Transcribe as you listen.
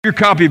Your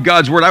copy of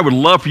God's Word, I would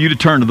love for you to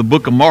turn to the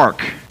book of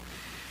Mark.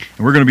 And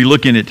we're going to be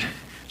looking at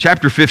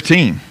chapter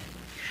 15,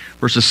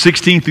 verses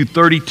 16 through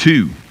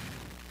 32.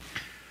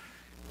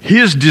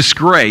 His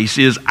disgrace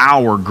is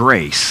our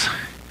grace.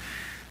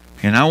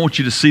 And I want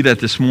you to see that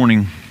this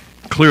morning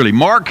clearly.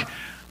 Mark,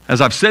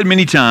 as I've said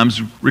many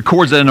times,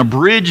 records an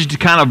abridged,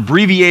 kind of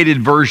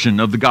abbreviated version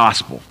of the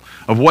gospel,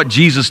 of what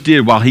Jesus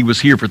did while he was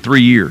here for 3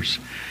 years,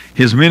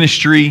 his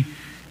ministry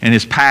and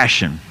his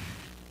passion.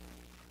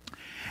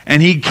 And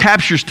he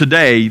captures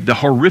today the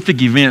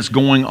horrific events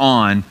going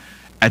on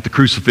at the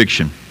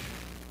crucifixion.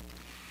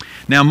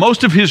 Now,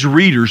 most of his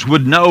readers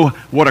would know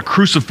what a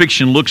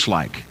crucifixion looks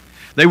like.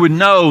 They would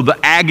know the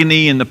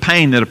agony and the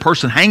pain that a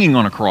person hanging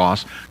on a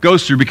cross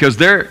goes through because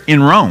they're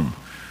in Rome.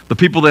 The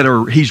people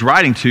that he's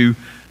writing to,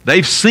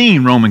 they've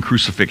seen Roman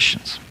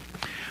crucifixions.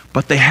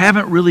 But they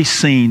haven't really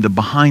seen the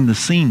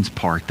behind-the-scenes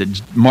part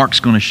that Mark's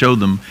going to show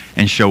them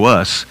and show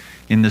us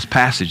in this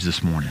passage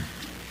this morning.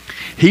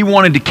 He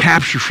wanted to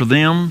capture for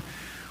them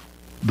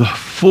the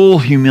full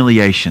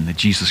humiliation that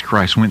Jesus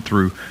Christ went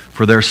through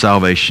for their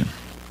salvation.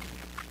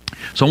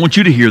 So I want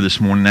you to hear this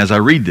morning as I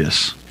read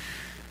this,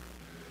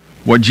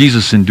 what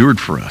Jesus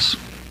endured for us.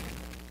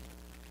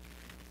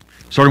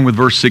 Starting with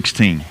verse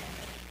 16.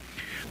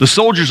 The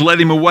soldiers led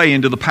him away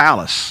into the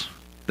palace,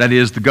 that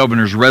is, the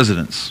governor's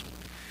residence,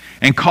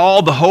 and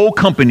called the whole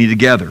company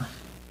together.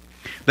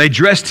 They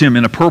dressed him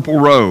in a purple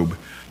robe,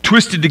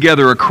 twisted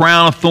together a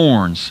crown of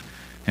thorns,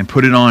 and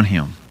put it on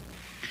him.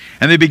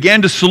 And they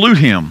began to salute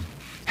him.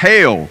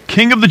 "Hail,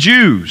 King of the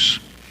Jews!"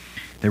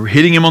 They were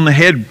hitting him on the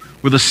head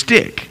with a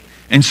stick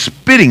and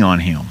spitting on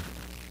him.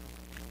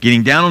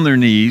 Getting down on their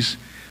knees,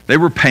 they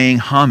were paying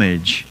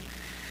homage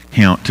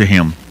to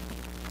him.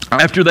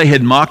 After they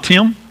had mocked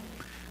him,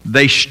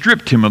 they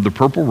stripped him of the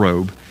purple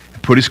robe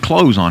and put his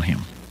clothes on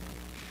him.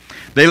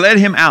 They led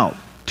him out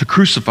to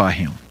crucify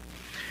him.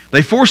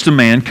 They forced a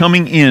man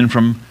coming in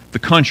from the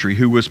country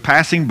who was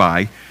passing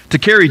by to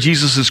carry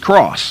Jesus'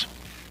 cross.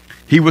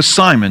 He was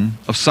Simon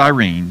of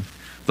Cyrene,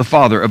 the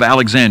father of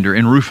Alexander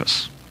and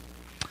Rufus.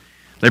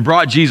 They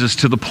brought Jesus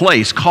to the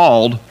place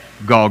called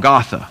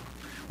Golgotha,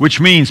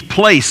 which means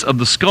place of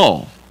the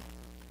skull.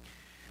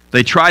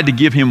 They tried to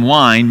give him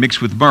wine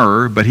mixed with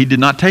myrrh, but he did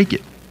not take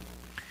it.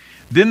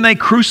 Then they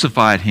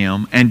crucified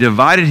him and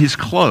divided his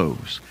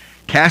clothes,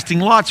 casting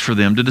lots for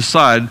them to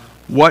decide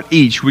what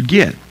each would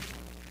get.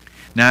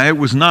 Now it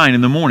was 9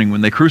 a.m.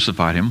 when they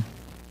crucified him.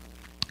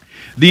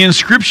 The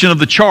inscription of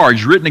the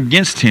charge written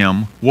against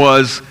him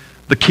was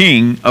 "The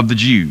King of the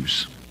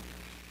Jews."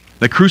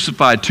 They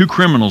crucified 2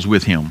 criminals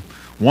with him,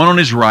 one on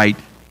his right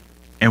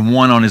and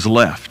one on his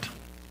left.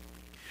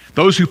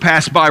 Those who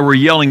passed by were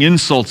yelling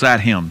insults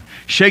at him,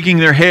 shaking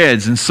their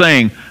heads and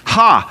saying,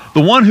 "Ha, the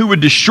one who would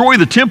destroy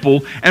the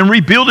temple and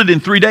rebuild it in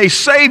 3 days,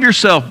 save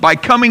yourself by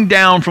coming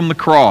down from the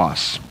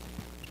cross."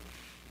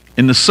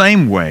 In the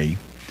same way,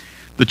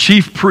 the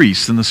chief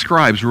priests and the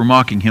scribes were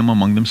mocking him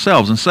among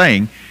themselves and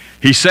saying,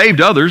 "He saved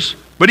others,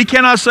 but he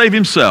cannot save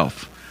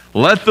himself.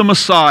 Let the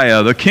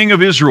Messiah, the King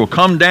of Israel,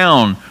 come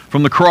down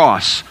from the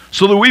cross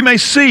so that we may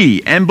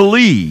see and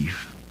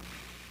believe."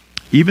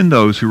 Even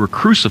those who were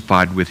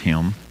crucified with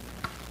him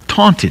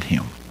taunted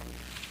him.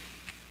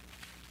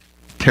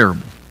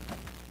 Terrible.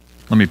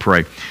 Let me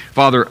pray.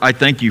 Father, I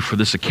thank you for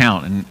this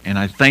account, and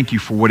I thank you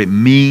for what it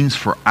means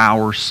for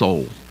our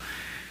soul.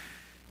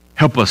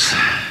 Help us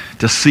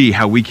to see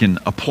how we can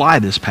apply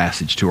this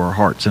passage to our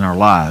hearts and our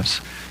lives,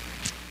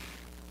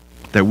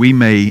 that we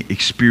may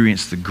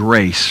experience the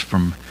grace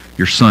from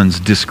your Son's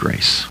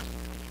disgrace.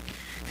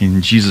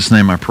 In Jesus'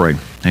 name I pray.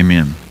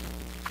 Amen.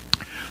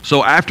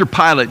 So after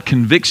Pilate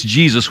convicts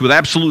Jesus with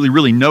absolutely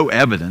really no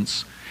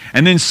evidence,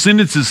 and then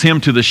sentences him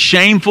to the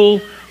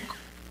shameful,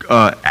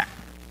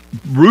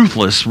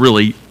 ruthless,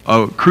 really,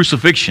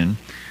 crucifixion,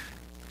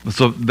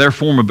 so their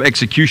form of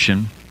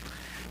execution,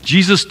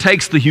 Jesus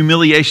takes the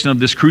humiliation of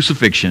this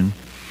crucifixion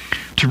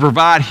to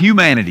provide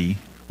humanity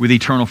with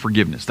eternal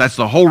forgiveness. That's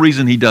the whole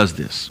reason he does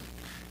this.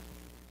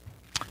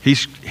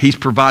 He's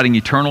providing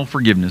eternal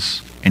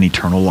forgiveness and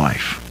eternal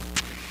life.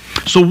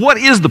 So what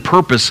is the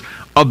purpose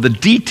of the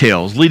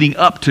details leading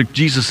up to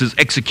Jesus'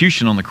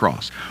 execution on the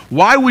cross?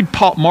 Why would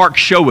Mark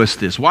show us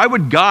this? Why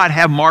would God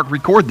have Mark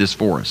record this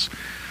for us?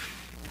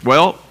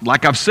 Well,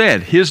 like I've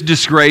said, his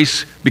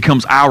disgrace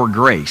becomes our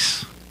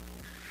grace.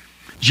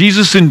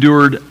 Jesus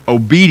endured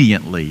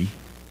obediently.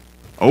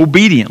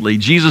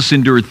 Jesus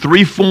endured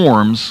 3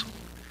 forms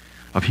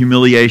of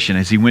humiliation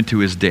as he went to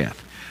his death.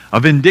 A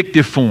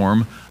vindictive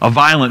form, a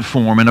violent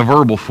form, and a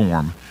verbal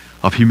form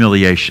of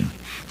humiliation.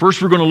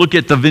 First, we're going to look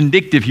at the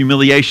vindictive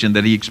humiliation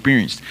that he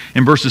experienced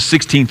in verses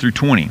 16 through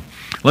 20.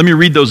 Let me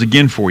read those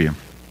again for you.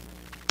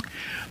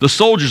 The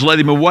soldiers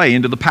led him away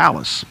into the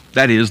palace,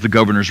 that is, the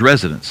governor's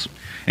residence,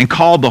 and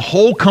called the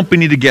whole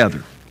company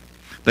together.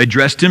 They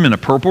dressed him in a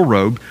purple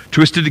robe,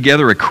 twisted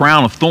together a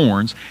crown of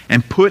thorns,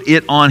 and put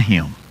it on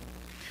him.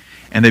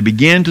 And they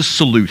began to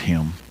salute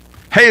him.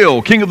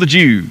 "Hail, King of the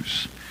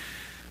Jews!"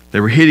 They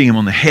were hitting him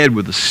on the head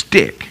with a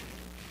stick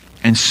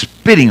and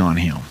spitting on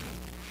him.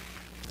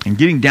 And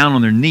getting down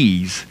on their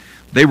knees,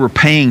 They were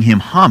paying him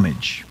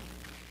homage.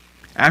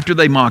 After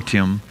they mocked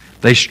him,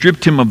 they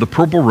stripped him of the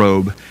purple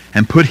robe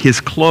and put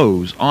his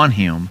clothes on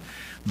him.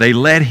 They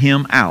led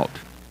him out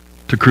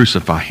to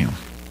crucify him.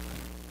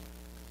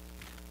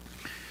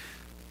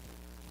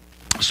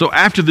 So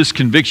after this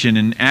conviction,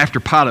 and after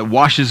Pilate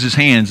washes his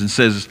hands and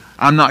says,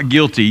 I'm not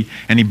guilty,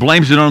 and he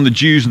blames it on the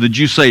Jews, and the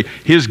Jews say,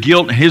 his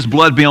guilt and his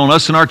blood be on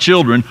us and our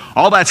children,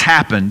 all that's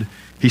happened,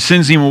 he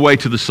sends him away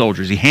to the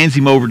soldiers. He hands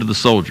him over to the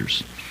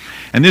soldiers.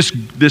 And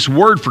this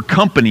word for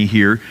company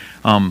here,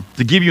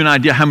 to give you an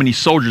idea how many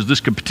soldiers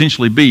this could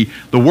potentially be,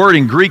 the word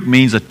in Greek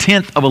means a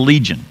tenth of a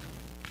legion,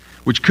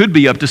 which could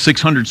be up to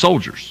 600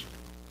 soldiers.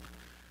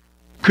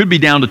 Could be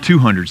down to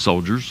 200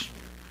 soldiers.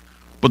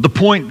 But the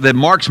point that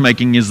Mark's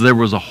making is there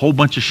was a whole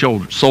bunch of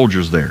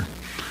soldiers there.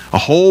 A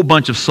whole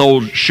bunch of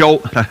soldiers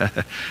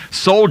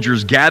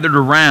gathered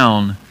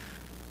around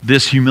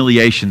this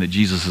humiliation that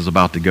Jesus is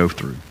about to go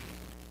through.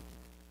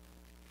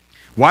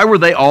 Why were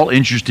they all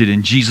interested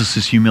in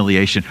Jesus'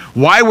 humiliation?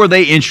 Why were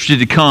they interested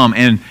to come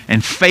and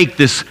fake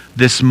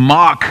this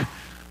mock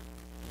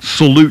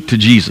salute to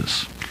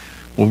Jesus?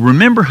 Well,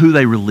 remember who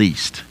they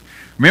released.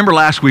 Remember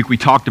last week we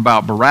talked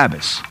about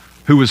Barabbas,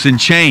 who was in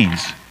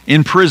chains,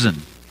 in prison.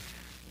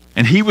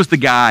 And he was the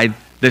guy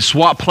that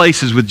swapped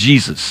places with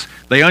Jesus.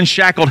 They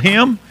unshackled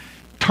him,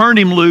 turned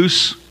him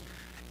loose,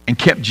 and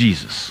kept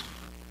Jesus.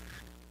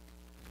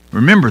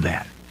 Remember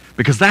that,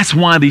 because that's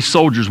why these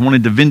soldiers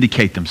wanted to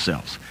vindicate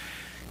themselves.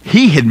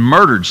 He had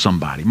murdered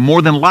somebody,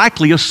 more than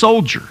likely a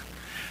soldier.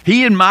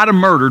 He might have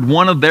murdered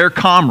one of their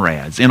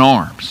comrades in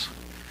arms.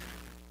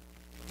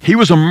 He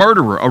was a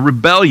murderer, a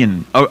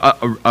rebellion,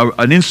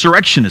 an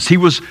insurrectionist. He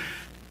was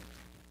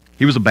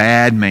a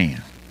bad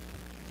man.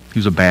 He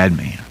was a bad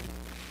man.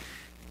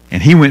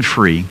 And he went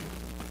free,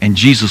 and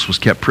Jesus was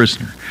kept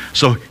prisoner.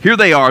 So here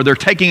they are. They're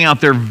taking out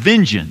their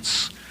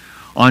vengeance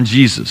on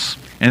Jesus.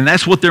 And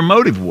that's what their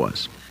motive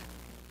was.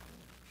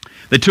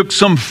 They took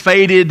some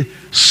faded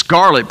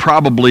scarlet,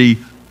 probably,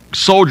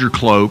 soldier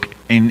cloak,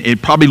 and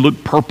it probably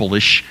looked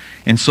purplish.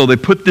 And so they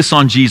put this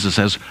on Jesus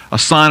as a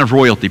sign of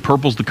royalty.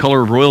 Purple's the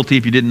color of royalty,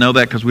 if you didn't know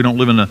that, because we don't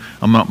live in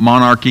a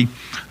monarchy.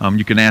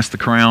 You can ask the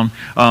crown.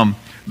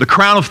 The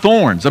crown of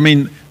thorns. I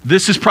mean,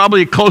 this is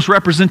probably a close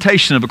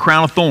representation of a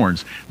crown of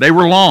thorns. They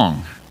were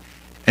long.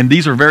 And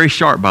these are very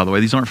sharp, by the way.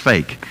 These aren't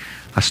fake.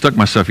 I stuck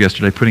myself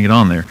yesterday putting it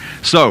on there.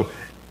 So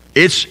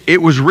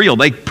it was real.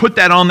 They put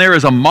that on there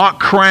as a mock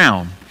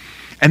crown.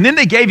 And then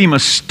they gave him a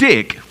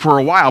stick for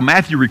a while.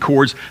 Matthew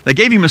records they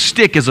gave him a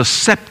stick as a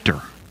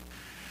scepter.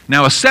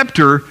 Now, a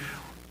scepter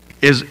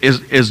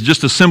is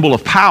just a symbol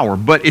of power,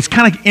 but it's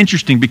kind of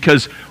interesting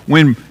because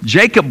when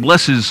Jacob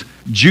blesses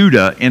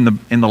Judah in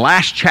the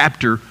last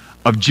chapter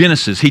of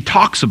Genesis, he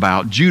talks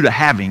about Judah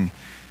having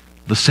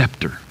the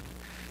scepter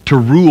to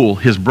rule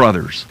his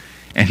brothers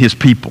and his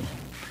people,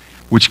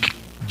 which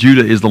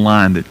Judah is the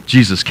line that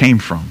Jesus came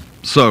from.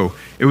 So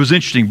it was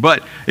interesting,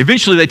 but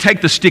eventually they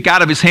take the stick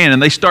out of his hand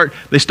and they start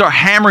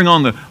hammering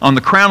on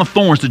the crown of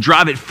thorns to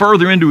drive it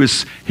further into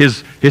his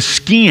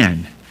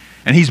skin.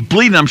 And he's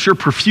bleeding, I'm sure,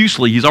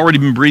 profusely. He's already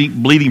been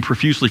bleeding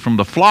profusely from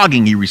the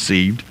flogging he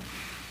received.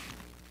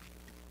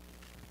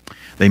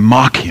 They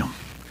mock him.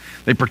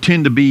 They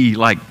pretend to be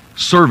like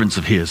servants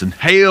of his and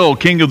hail,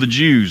 King of the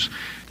Jews,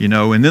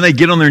 and then they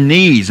get on their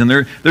knees and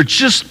they're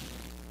just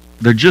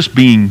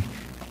being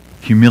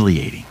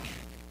humiliating,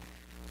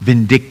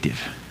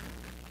 vindictive.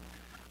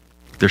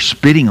 They're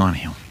spitting on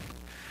him.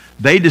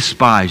 They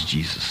despise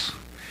Jesus.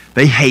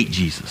 They hate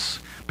Jesus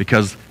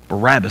because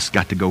Barabbas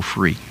got to go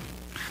free.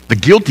 The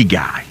guilty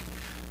guy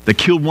that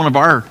killed one of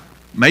our,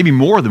 maybe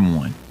more than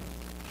one,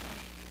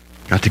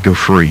 got to go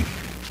free.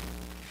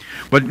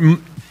 But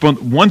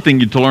one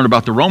thing to learn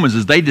about the Romans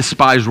is they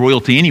despised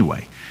royalty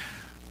anyway.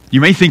 You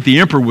may think the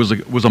emperor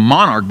was a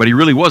monarch, but he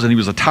really wasn't. He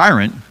was a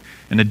tyrant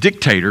and a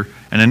dictator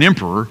and an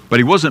emperor, but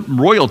he wasn't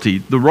royalty.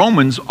 The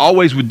Romans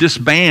always would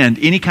disband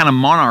any kind of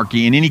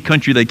monarchy in any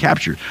country they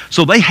captured.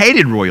 So they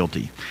hated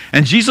royalty.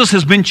 And Jesus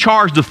has been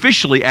charged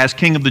officially as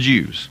King of the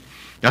Jews.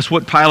 That's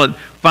what Pilate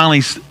finally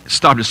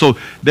stopped it. So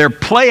they're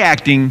play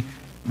acting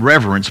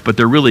reverence, but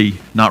they're really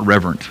not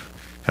reverent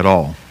at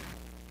all.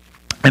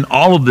 And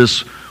all of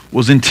this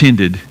was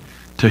intended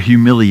to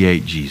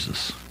humiliate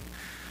Jesus,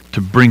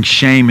 to bring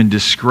shame and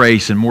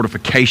disgrace and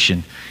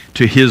mortification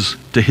to his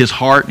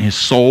heart and his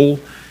soul.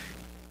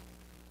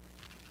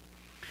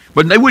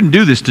 But they wouldn't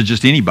do this to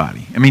just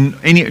anybody. I mean,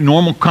 any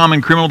normal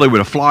common criminal, they would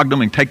have flogged them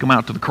and taken them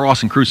out to the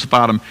cross and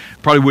crucified them.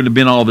 Probably wouldn't have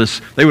been all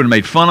this. They would have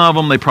made fun of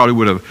him. They probably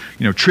would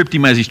have, tripped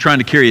him as he's trying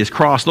to carry his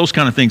cross, those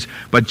kind of things.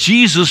 But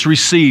Jesus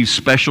received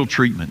special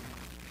treatment.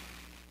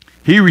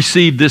 He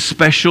received this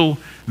special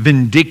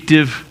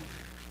vindictive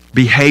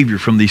behavior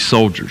from these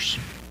soldiers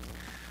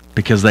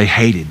because they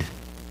hated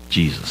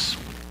Jesus.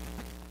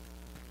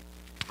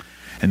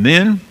 And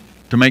then,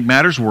 to make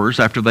matters worse,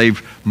 after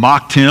they've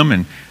mocked him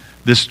and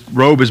this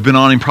robe has been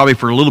on him probably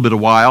for a little bit of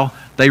while,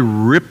 they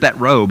rip that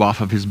robe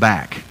off of his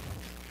back.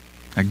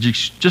 Now,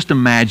 just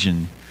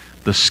imagine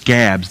the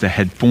scabs that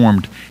had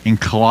formed and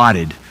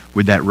clotted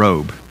with that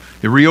robe.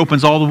 It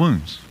reopens all the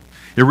wounds.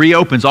 It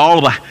reopens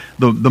all of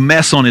the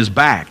mess on his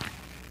back.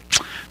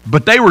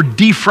 But they were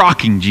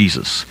defrocking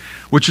Jesus,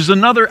 which is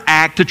another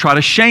act to try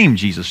to shame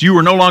Jesus. You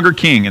are no longer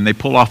king, and they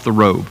pull off the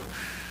robe.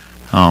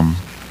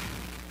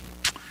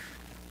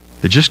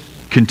 They just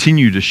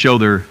continue to show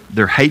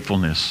their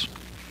hatefulness.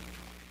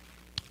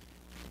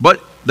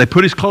 But they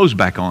put his clothes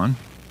back on,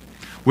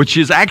 which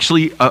is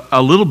actually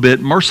a little bit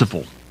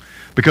merciful,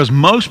 because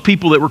most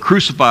people that were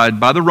crucified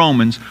by the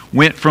Romans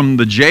went from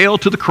the jail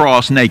to the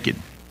cross naked.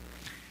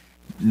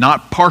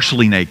 Not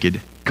partially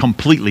naked,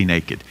 completely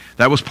naked.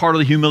 That was part of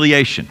the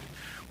humiliation.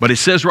 But it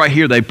says right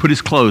here they put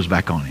his clothes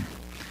back on him.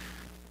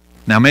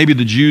 Now maybe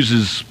the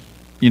Jews'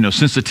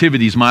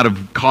 sensitivities might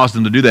have caused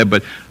them to do that,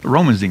 but the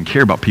Romans didn't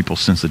care about people's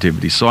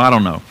sensitivities, so I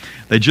don't know.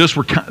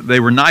 They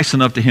were nice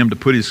enough to him to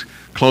put his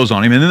clothes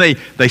on him, and then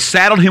they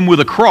saddled him with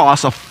a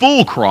cross, a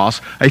full cross,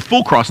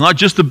 not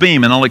just a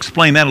beam, and I'll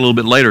explain that a little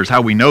bit later, is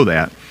how we know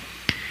that.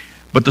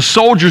 But the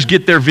soldiers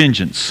get their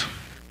vengeance.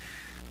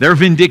 They're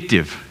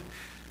vindictive.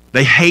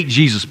 They hate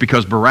Jesus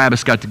because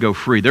Barabbas got to go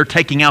free. They're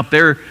taking out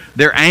their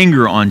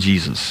anger on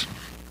Jesus.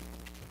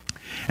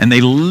 And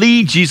they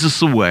lead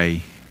Jesus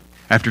away.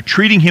 After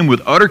treating him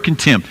with utter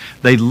contempt,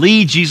 they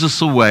lead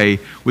Jesus away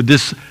with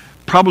this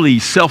probably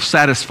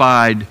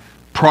self-satisfied,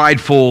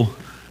 prideful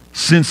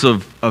sense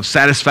of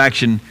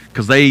satisfaction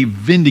because they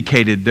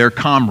vindicated their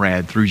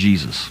comrade through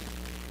Jesus.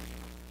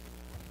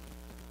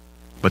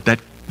 But that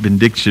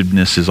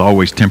vindictiveness is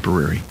always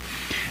temporary,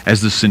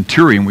 as the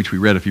centurion, which we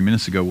read a few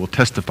minutes ago, will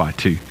testify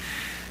to.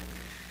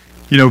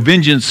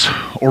 Vengeance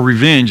or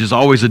revenge is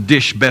always a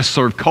dish best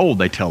served cold,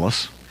 they tell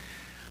us.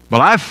 But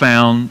I've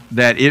found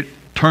that it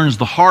turns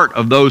the heart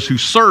of those who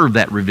serve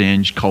that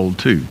revenge cold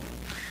too.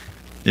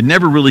 It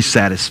never really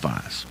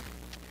satisfies.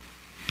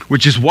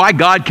 Which is why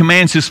God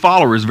commands his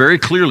followers very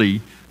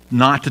clearly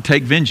not to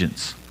take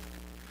vengeance.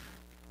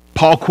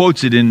 Paul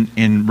quotes it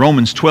in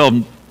Romans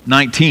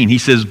 12:19. He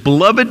says,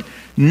 "Beloved,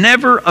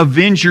 never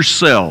avenge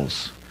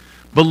yourselves,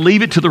 but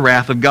leave it to the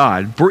wrath of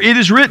God. For it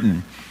is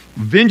written,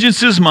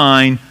 'Vengeance is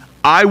mine,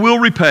 I will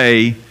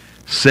repay,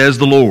 says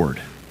the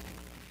Lord.'"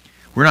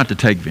 We're not to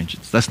take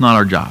vengeance. That's not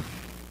our job.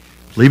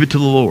 Leave it to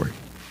the Lord.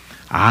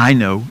 I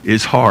know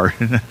it's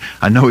hard.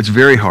 I know it's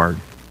very hard.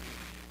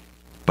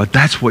 But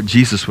that's what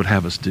Jesus would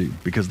have us do,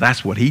 because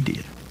that's what he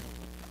did.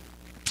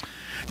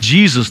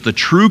 Jesus, the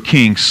true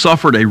king,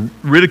 suffered a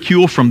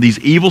ridicule from these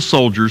evil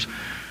soldiers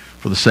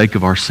for the sake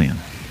of our sin.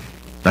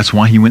 That's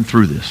why he went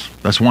through this.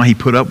 That's why he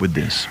put up with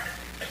this.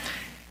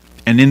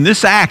 And in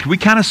this act, we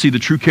kind of see the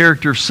true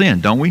character of sin,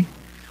 don't we?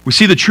 We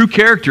see the true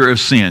character of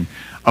sin,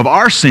 of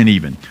our sin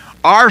even.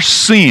 Our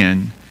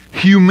sin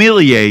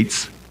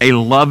humiliates a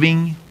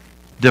loving,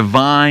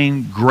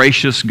 divine,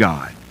 gracious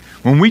God.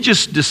 When we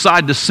just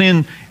decide to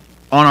sin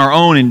on our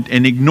own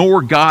and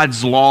ignore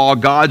God's law,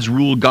 God's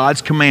rule,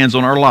 God's commands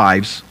on our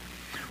lives,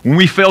 when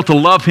we fail to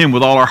love him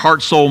with all our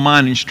heart, soul,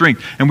 mind, and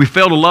strength, and we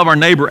fail to love our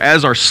neighbor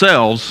as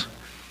ourselves,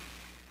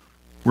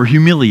 we're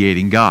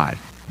humiliating God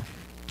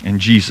and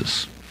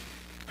Jesus,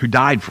 who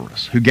died for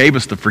us, who gave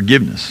us the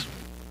forgiveness.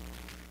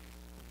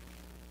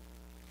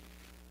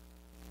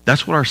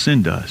 That's what our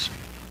sin does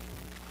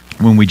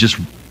when we just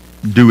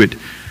do it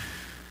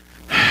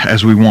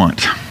as we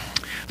want.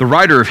 The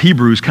writer of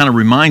Hebrews kind of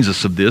reminds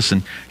us of this,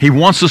 and he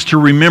wants us to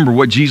remember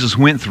what Jesus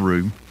went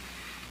through.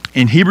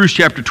 In Hebrews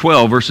chapter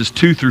 12, verses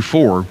 2 through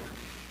 4,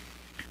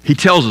 he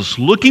tells us,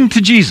 "Looking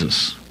to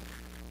Jesus,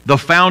 the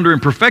founder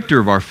and perfecter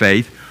of our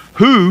faith,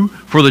 who,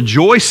 for the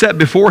joy set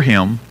before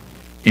him,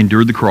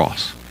 endured the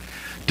cross,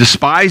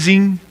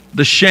 despising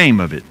the shame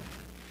of it,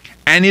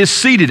 and is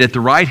seated at the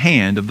right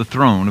hand of the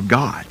throne of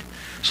God."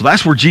 So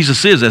that's where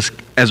Jesus is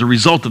as a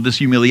result of this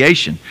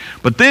humiliation.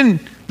 But then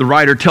the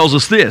writer tells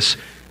us this,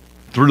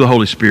 through the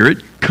Holy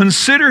Spirit,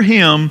 "Consider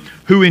him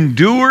who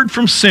endured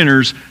from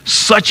sinners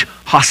such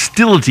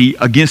hostility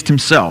against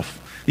himself."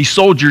 These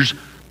soldiers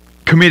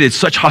committed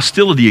such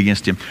hostility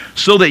against him,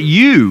 so that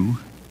you,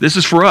 this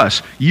is for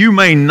us, you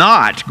may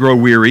not grow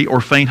weary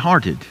or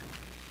faint-hearted.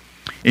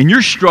 In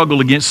your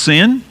struggle against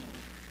sin,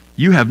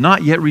 you have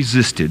not yet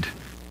resisted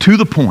to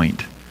the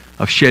point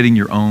of shedding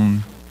your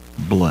own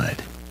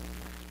blood.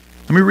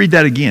 Let me read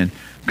that again.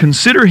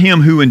 "Consider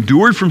him who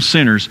endured from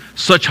sinners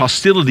such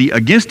hostility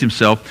against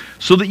himself,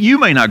 so that you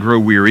may not grow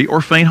weary or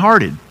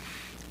faint-hearted.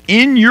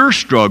 In your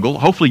struggle,"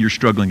 hopefully you're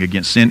struggling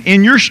against sin,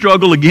 "in your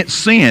struggle against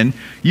sin,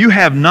 you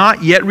have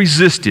not yet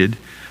resisted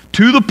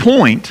to the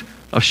point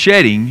of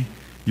shedding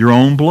your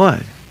own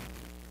blood."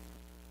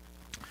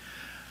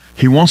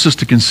 He wants us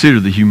to consider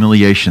the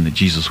humiliation that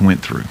Jesus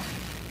went through.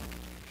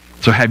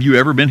 So have you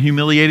ever been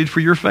humiliated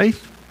for your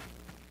faith?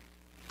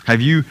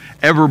 Have you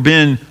ever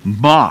been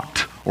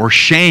mocked or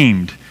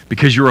shamed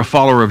because you're a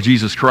follower of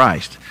Jesus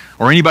Christ?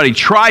 Or anybody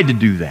tried to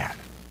do that?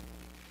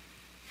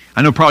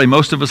 I know probably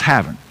most of us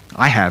haven't.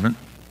 I haven't.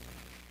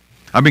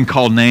 I've been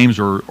called names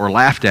or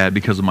laughed at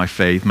because of my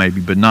faith,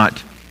 maybe, but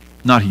not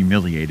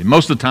humiliated.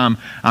 Most of the time,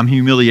 I'm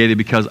humiliated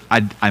because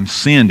I'm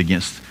sinned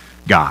against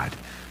God.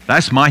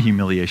 That's my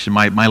humiliation,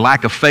 my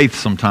lack of faith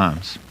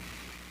sometimes.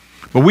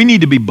 But we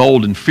need to be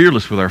bold and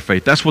fearless with our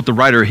faith. That's what the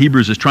writer of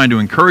Hebrews is trying to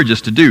encourage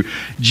us to do.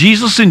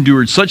 Jesus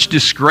endured such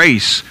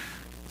disgrace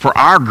for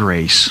our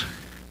grace,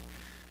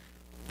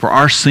 for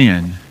our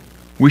sin.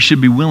 We should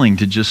be willing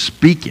to just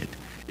speak it.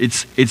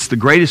 It's the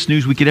greatest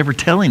news we could ever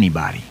tell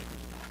anybody.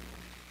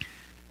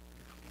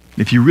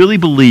 If you really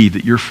believe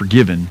that you're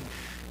forgiven,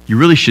 you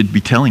really should be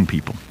telling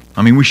people.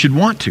 I mean, we should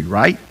want to,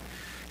 right?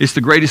 It's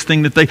the greatest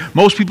thing that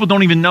most people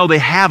don't even know they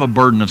have a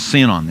burden of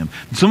sin on them.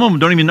 Some of them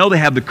don't even know they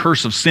have the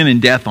curse of sin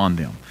and death on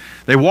them.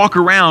 They walk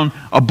around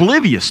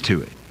oblivious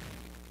to it.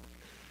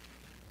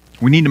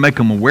 We need to make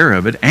them aware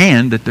of it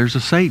and that there's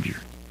a Savior.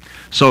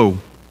 So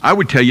I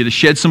would tell you to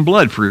shed some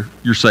blood for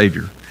your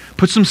Savior.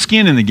 Put some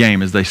skin in the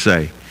game, as they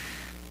say,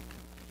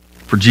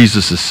 for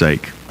Jesus'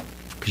 sake,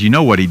 because you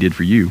know what He did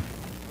for you.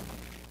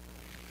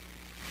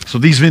 So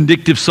these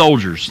vindictive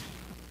soldiers,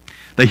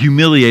 they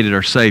humiliated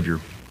our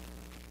Savior.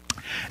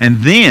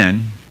 And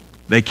then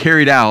they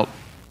carried out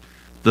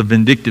the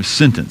vindictive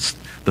sentence,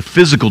 the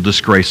physical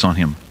disgrace on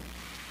Him.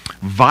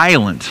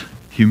 Violent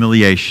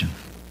humiliation.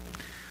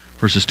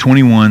 Verses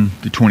 21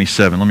 to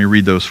 27. Let me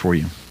read those for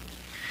you.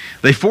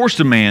 They forced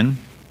a man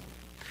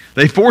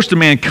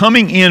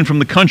coming in from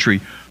the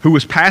country who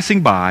was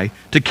passing by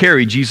to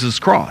carry Jesus'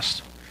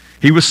 cross.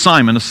 He was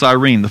Simon of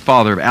Cyrene, the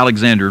father of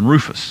Alexander and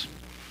Rufus.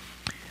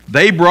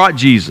 They brought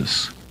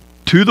Jesus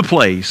to the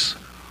place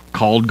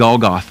called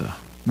Golgotha,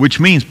 which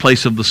means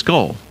place of the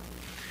skull.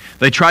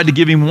 They tried to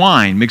give Him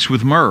wine mixed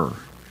with myrrh,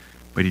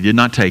 but He did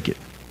not take it.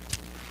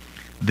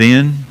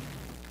 Then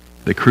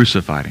they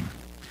crucified Him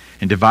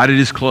and divided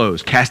His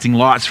clothes, casting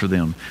lots for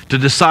them to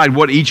decide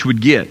what each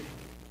would get.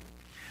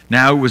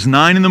 Now it was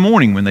 9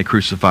 a.m. when they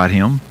crucified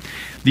Him.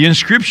 The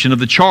inscription of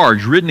the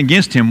charge written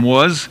against Him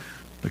was,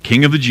 "The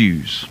King of the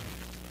Jews."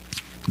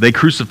 They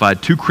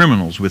crucified 2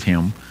 criminals with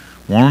Him,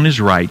 one on His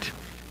right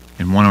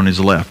and one on His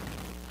left.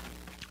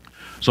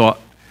 So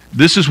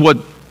this is what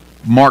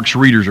Mark's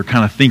readers are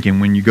kind of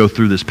thinking when you go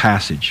through this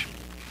passage.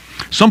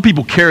 Some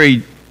people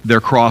carry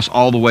their cross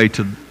all the way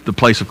to the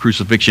place of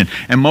crucifixion,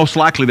 and most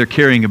likely they're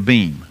carrying a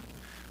beam,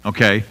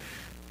 okay,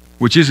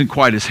 which isn't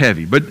quite as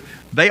heavy. But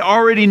they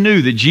already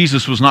knew that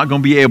Jesus was not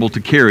going to be able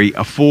to carry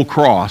a full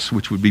cross,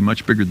 which would be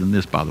much bigger than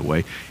this, by the way.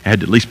 It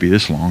had to at least be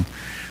this long.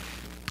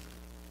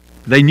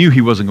 They knew He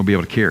wasn't going to be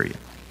able to carry it.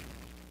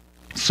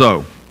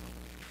 So,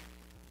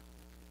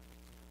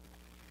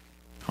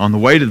 on the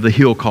way to the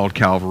hill called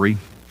Calvary,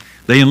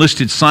 they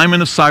enlisted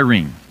Simon of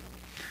Cyrene.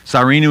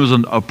 Cyrene was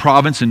a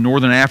province in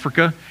northern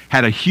Africa,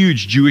 had a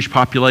huge Jewish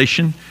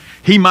population.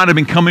 He might have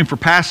been coming for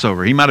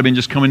Passover. He might have been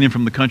just coming in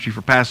from the country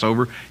for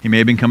Passover. He may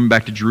have been coming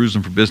back to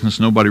Jerusalem for business.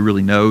 Nobody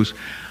really knows.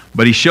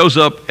 But he shows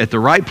up at the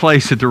right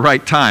place at the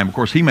right time. Of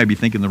course, he may be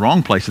thinking the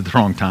wrong place at the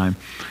wrong time.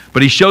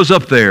 But he shows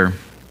up there.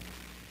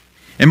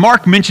 And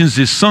Mark mentions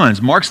his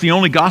sons. Mark's the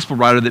only gospel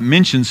writer that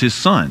mentions his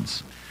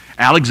sons,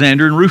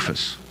 Alexander and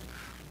Rufus.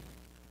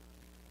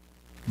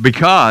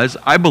 Because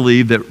I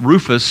believe that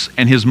Rufus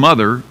and his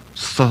mother,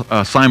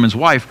 Simon's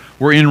wife,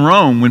 were in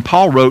Rome when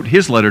Paul wrote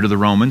his letter to the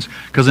Romans,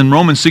 because in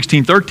Romans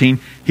 16:13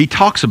 he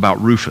talks about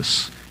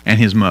Rufus and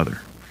his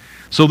mother.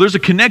 So there's a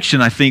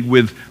connection, I think,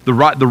 with the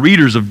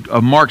readers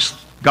of Mark's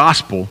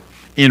gospel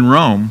in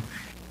Rome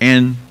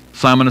and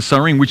Simon of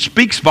Cyrene, which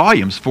speaks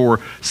volumes. For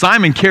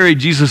Simon carried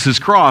Jesus'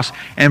 cross,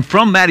 and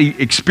from that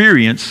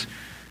experience,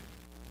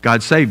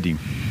 God saved him.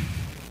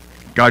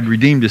 God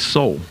redeemed his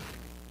soul.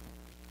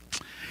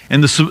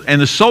 And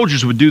the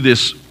soldiers would do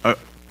this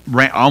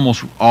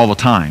almost all the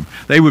time.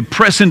 They would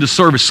press into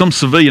service some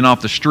civilian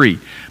off the street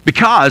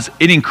because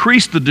it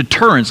increased the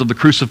deterrence of the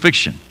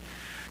crucifixion.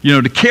 You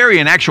know, to carry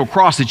an actual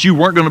cross that you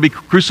weren't going to be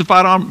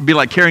crucified on would be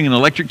like carrying an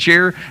electric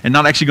chair and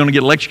not actually going to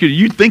get electrocuted.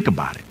 You'd think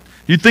about it.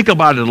 You'd think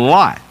about it a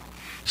lot.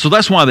 So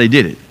that's why they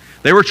did it.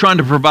 They were trying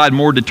to provide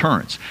more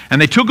deterrence.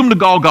 And they took them to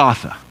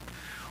Golgotha.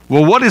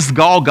 Well, what is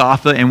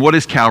Golgotha and what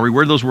is Calvary?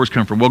 Where do those words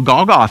come from? Well,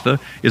 Golgotha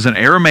is an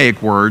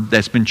Aramaic word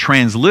that's been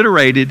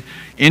transliterated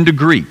into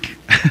Greek.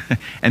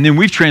 And then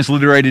we've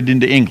transliterated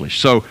into English.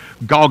 So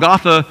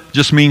Golgotha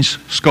just means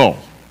skull.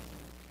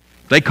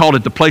 They called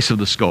it the place of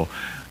the skull.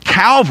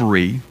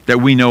 Calvary, that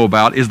we know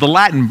about, is the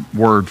Latin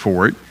word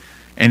for it.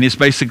 And it's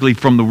basically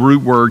from the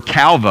root word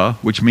calva,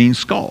 which means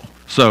skull.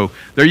 So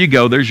there you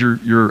go. There's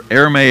your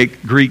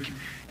Aramaic, Greek,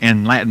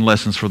 and Latin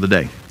lessons for the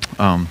day.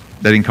 That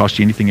didn't cost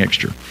you anything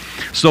extra.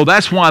 So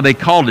that's why they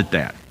called it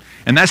that.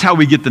 And that's how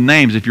we get the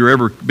names if you've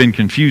ever been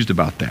confused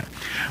about that.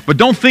 But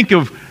don't think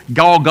of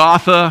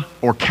Golgotha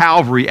or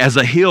Calvary as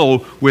a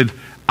hill with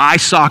eye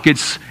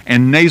sockets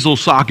and nasal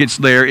sockets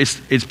there.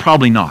 It's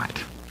probably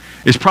not.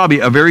 It's probably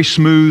a very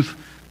smooth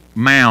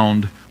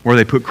mound where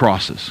they put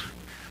crosses.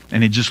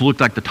 And it just looked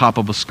like the top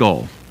of a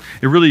skull.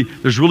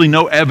 There's really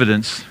no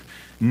evidence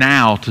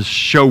now to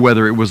show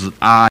whether it was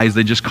eyes.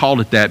 They just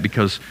called it that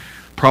because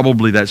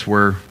probably that's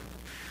where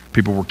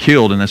people were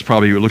killed, and that's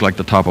probably what looked like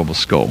the top of a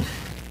skull.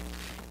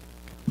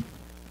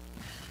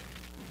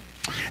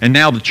 And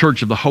now the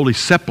Church of the Holy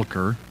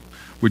Sepulchre,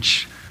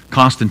 which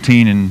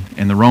Constantine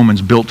and the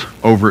Romans built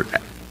over it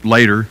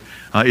later,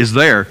 is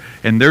there.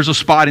 And there's a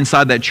spot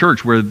inside that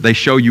church where they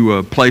show you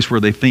a place where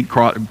they think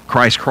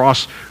Christ's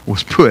cross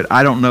was put.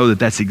 I don't know that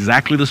that's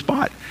exactly the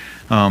spot.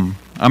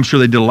 I'm sure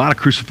they did a lot of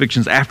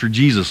crucifixions after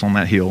Jesus on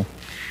that hill.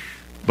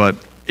 But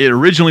it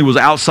originally was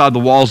outside the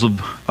walls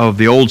of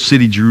the old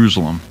city,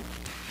 Jerusalem.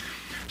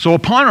 So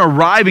upon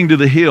arriving to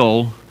the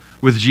hill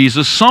with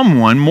Jesus,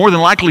 someone, more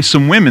than likely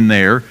some women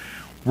there,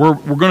 were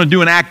going to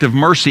do an act of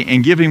mercy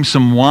and give him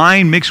some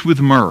wine mixed with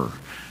myrrh.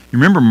 You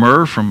remember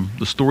myrrh from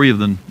the story of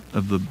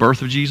the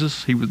birth of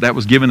Jesus? That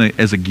was given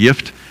as a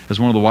gift as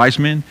one of the wise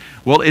men.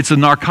 Well, it's a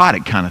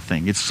narcotic kind of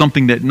thing. It's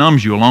something that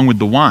numbs you along with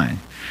the wine.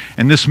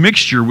 And this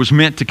mixture was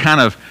meant to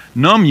kind of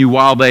numb you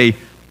while they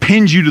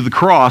pinned you to the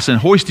cross and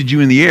hoisted you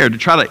in the air to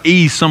try to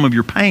ease some of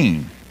your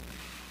pain.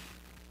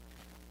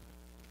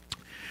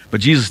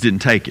 But Jesus didn't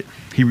take it.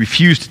 He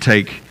refused to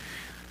take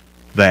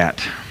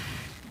that.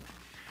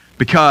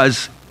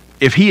 Because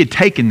if he had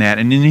taken that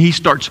and then he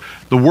starts,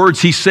 the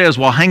words he says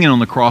while hanging on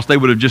the cross, they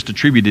would have just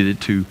attributed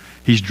it to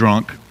he's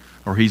drunk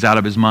or he's out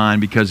of his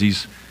mind because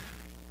he's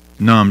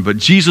numbed. But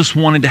Jesus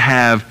wanted to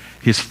have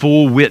his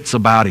full wits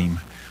about him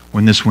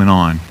when this went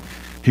on.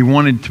 He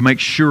wanted to make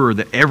sure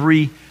that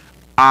every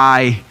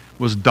I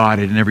was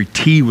dotted and every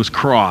T was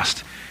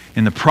crossed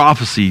in the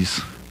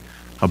prophecies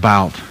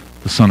about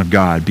the Son of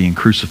God being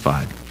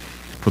crucified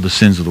for the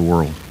sins of the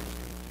world.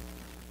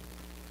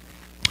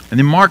 And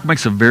then Mark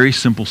makes a very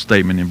simple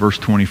statement in verse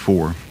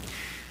 24.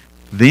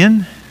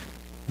 Then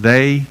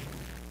they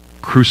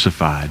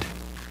crucified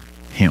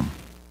him.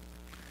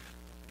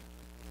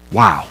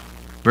 Wow.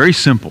 Very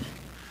simple.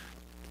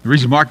 The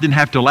reason Mark didn't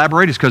have to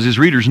elaborate is because his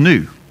readers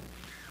knew.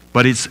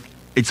 But it's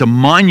a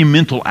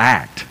monumental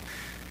act.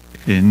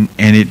 And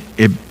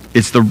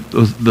it's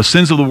the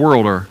sins of the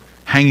world are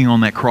hanging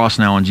on that cross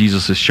now on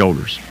Jesus'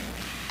 shoulders.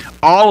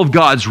 All of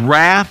God's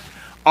wrath,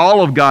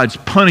 all of God's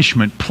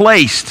punishment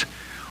placed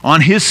on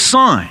his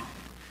Son.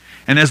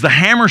 And as the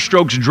hammer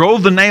strokes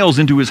drove the nails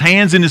into his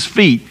hands and his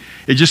feet,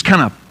 it just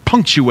kind of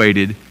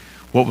punctuated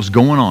what was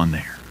going on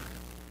there.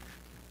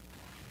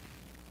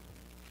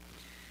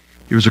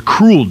 It was a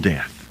cruel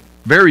death,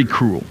 very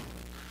cruel.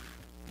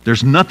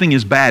 There's nothing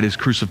as bad as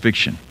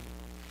crucifixion.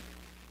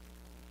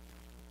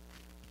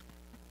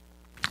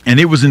 And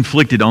it was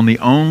inflicted on the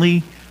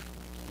only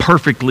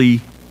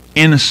perfectly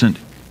innocent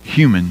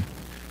human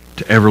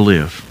to ever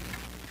live.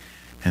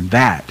 And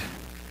that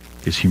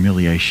is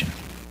humiliation.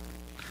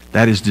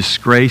 That is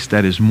disgrace.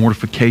 That is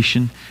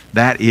mortification.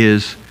 That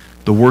is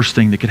the worst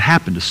thing that could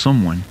happen to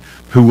someone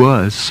who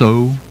was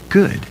so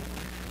good,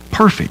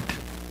 perfect.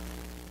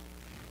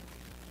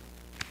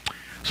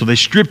 So they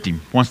stripped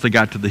him once they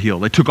got to the hill.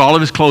 They took all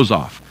of his clothes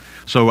off.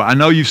 So I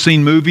know you've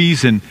seen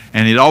movies and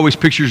it always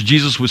pictures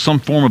Jesus with some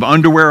form of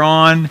underwear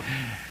on.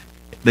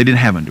 They didn't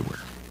have underwear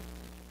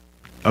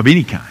of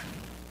any kind.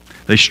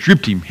 They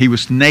stripped him. He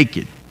was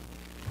naked.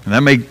 And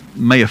that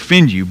may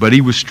offend you, but he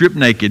was stripped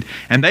naked,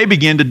 and they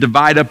began to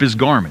divide up his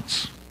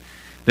garments.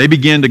 They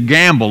began to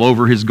gamble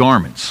over his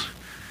garments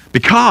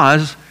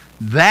because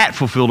that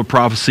fulfilled a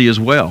prophecy as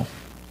well.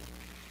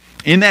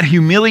 In that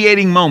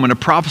humiliating moment, a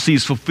prophecy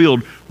is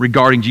fulfilled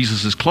regarding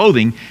Jesus'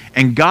 clothing,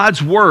 and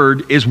God's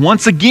word is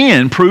once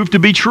again proved to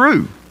be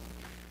true.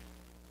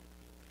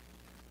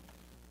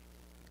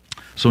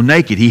 So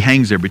naked, he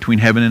hangs there between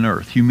heaven and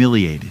earth,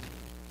 humiliated,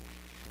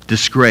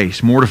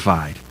 disgraced,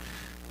 mortified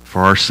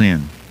for our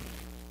sin.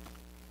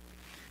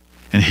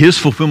 And his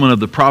fulfillment of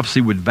the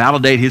prophecy would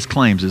validate his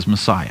claims as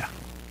Messiah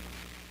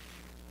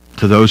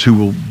to those who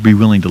will be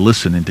willing to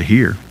listen and to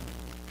hear.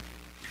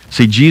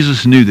 See,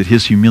 Jesus knew that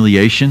his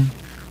humiliation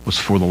was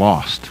for the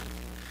lost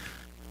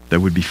that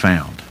would be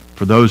found,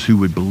 for those who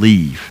would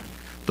believe,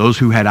 those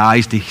who had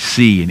eyes to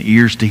see and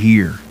ears to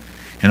hear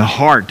and a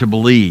heart to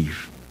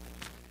believe.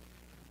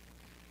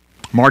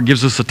 Mark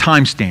gives us a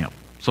timestamp,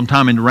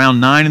 sometime in around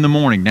 9 in the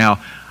morning.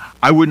 Now,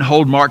 I wouldn't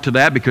hold Mark to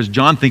that because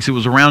John thinks it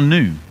was around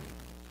noon.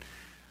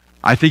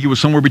 I think it was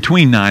somewhere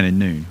between 9 and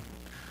noon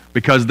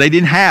because they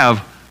didn't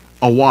have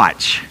a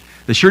watch.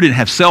 They sure didn't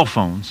have cell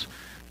phones.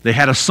 They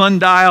had a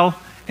sundial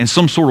and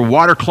some sort of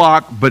water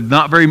clock, but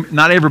not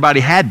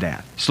everybody had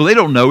that. So they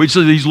don't know.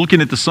 He's looking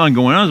at the sun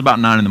going, oh, it's about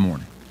 9 in the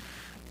morning.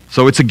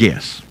 So it's a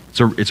guess.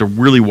 It's a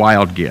really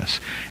wild guess.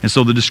 And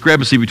so the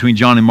discrepancy between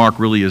John and Mark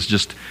really is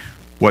just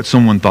what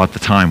someone thought the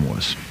time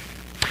was.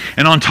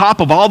 And on top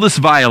of all this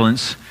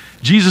violence,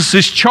 Jesus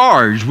is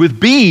charged with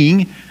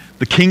being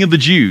the King of the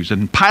Jews.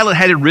 And Pilate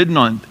had it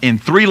written in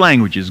 3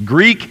 languages,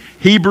 Greek,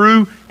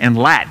 Hebrew, and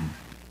Latin,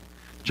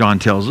 John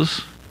tells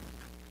us.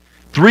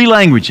 3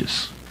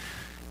 languages.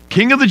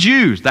 King of the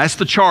Jews, that's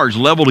the charge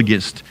leveled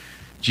against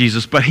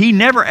Jesus. But he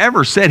never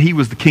ever said he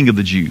was the King of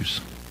the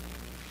Jews.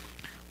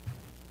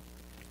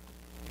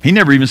 He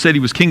never even said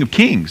he was King of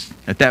Kings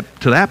to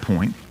that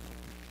point.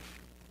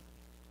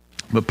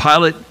 But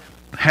Pilate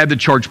had the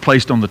charge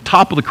placed on the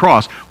top of the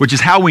cross, which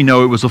is how we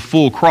know it was a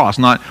full cross,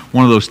 not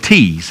one of those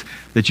T's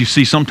that you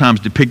see sometimes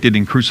depicted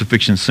in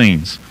crucifixion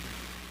scenes.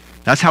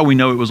 That's how we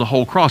know it was a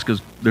whole cross,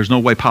 because there's no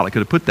way Pilate could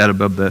have put that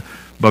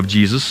above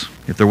Jesus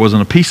if there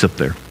wasn't a piece up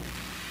there.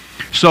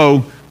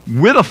 So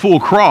with a full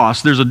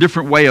cross, there's a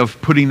different way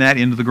of putting that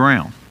into the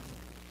ground.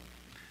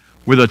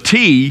 With a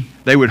T,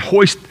 they would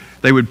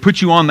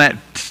put you on that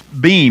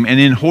beam and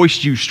then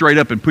hoist you straight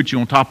up and put you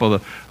on top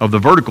of the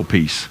vertical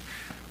piece.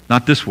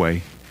 Not this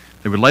way.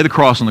 They would lay the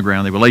cross on the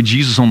ground. They would lay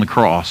Jesus on the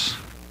cross.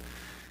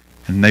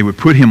 And they would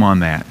put him on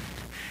that.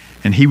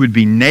 And he would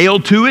be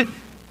nailed to it.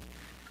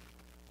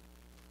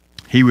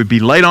 He would be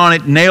laid on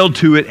it, nailed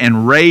to it,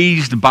 and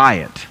raised by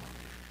it.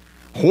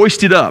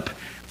 Hoisted up.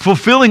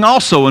 Fulfilling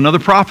also another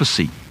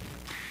prophecy.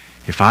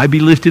 If I be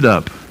lifted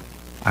up,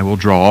 I will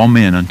draw all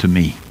men unto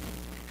me.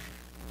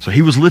 So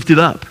he was lifted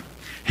up.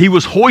 He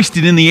was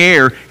hoisted in the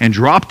air and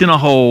dropped in a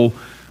hole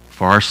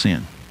for our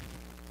sin,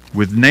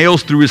 with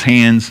nails through his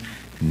hands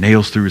and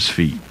nails through his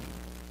feet.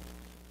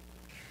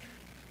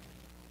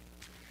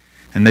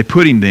 And they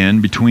put him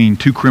then between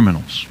two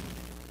criminals.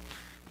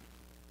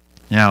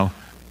 Now,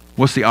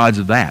 what's the odds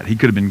of that? He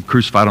could have been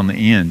crucified on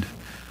the end.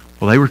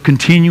 Well, they were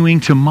continuing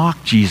to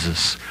mock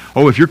Jesus.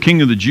 Oh, if you're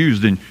king of the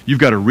Jews, then you've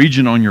got a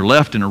regent on your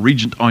left and a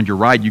regent on your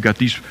right. You've got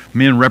these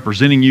men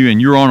representing you,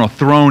 and you're on a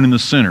throne in the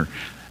center.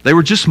 They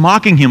were just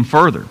mocking him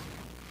further.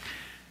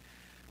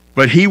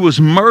 But he was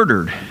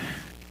murdered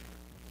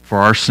for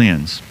our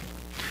sins.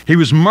 He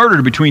was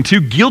murdered between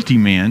two guilty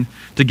men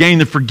to gain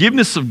the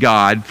forgiveness of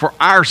God for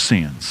our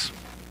sins.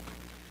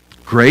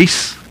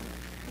 Grace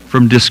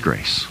from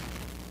disgrace.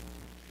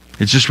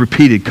 It's just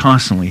repeated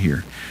constantly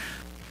here.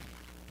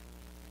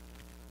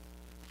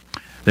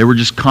 They were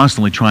just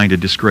constantly trying to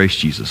disgrace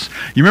Jesus.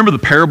 You remember the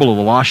parable of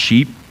the lost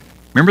sheep?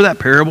 Remember that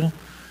parable?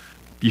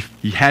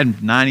 You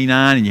had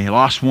 99 and you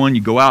lost one,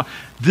 you go out.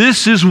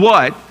 This is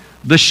what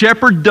the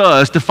shepherd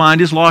does to find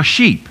his lost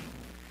sheep.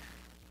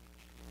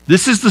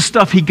 This is the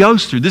stuff he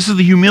goes through. This is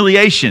the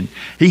humiliation.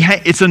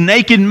 It's a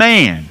naked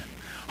man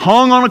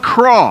hung on a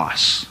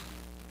cross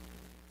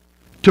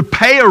to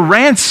pay a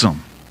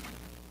ransom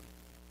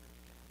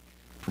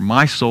for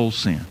my soul's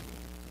sin.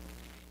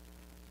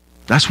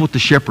 That's what the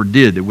shepherd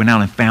did that went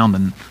out and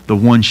found the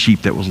one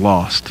sheep that was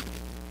lost.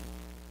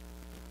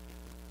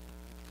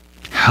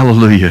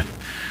 Hallelujah.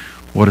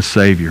 What a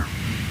Savior.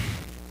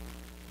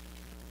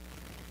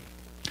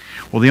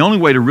 Well, the only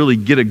way to really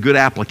get a good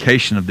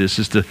application of this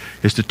is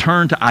to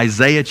turn to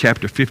Isaiah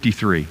chapter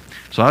 53.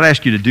 So I'd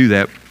ask you to do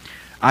that.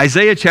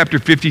 Isaiah chapter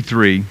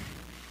 53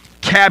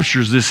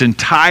 captures this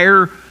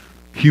entire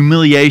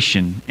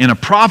humiliation in a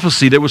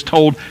prophecy that was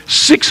told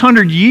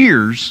 600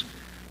 years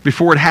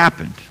before it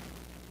happened.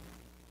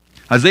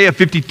 Isaiah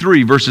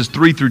 53, verses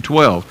 3 through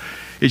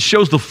 12. It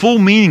shows the full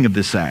meaning of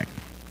this act.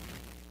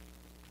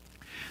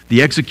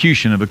 The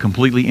execution of a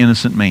completely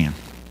innocent man.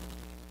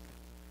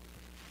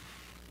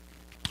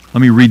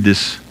 Let me read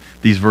these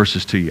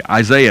verses to you.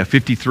 Isaiah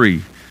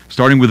 53,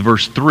 starting with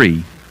verse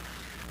 3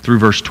 through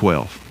verse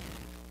 12.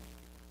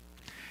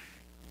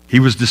 He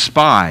was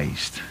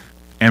despised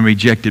and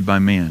rejected by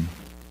men,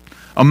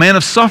 a man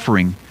of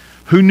suffering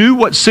who knew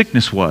what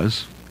sickness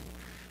was.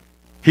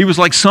 He was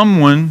like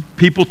someone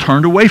people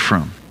turned away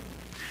from.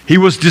 He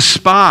was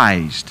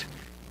despised,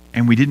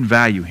 and we didn't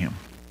value him.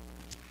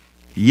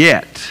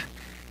 Yet,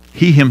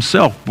 he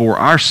himself bore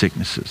our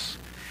sicknesses,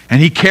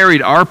 and he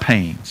carried our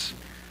pains.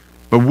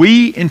 But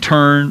we, in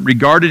turn,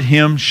 regarded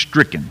him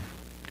stricken,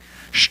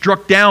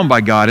 struck down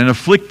by God, and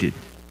afflicted.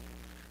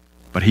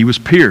 But he was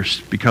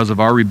pierced because of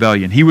our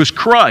rebellion. He was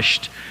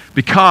crushed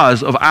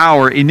because of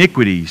our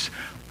iniquities.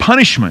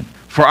 Punishment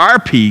for our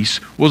peace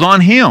was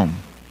on him,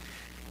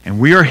 and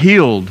we are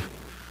healed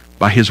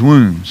by his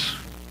wounds.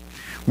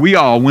 We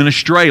all went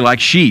astray like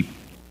sheep.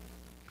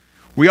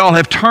 We all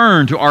have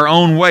turned to our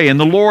own way, and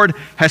the Lord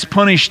has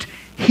punished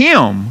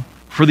him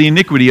for the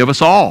iniquity of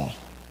us all.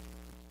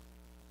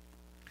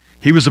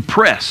 He was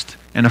oppressed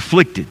and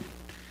afflicted,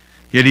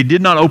 yet he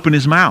did not open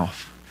his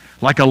mouth.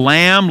 Like a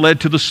lamb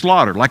led to the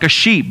slaughter, like a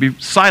sheep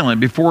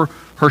silent before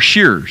her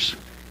shearers,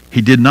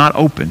 he did not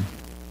open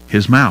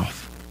his mouth.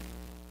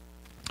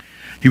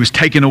 He was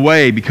taken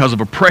away because of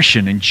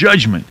oppression and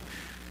judgment.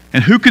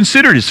 And who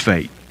considered his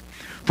fate?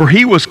 For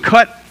he was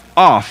cut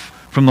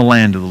off from the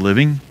land of the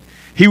living.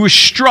 He was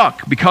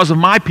struck because of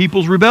my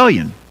people's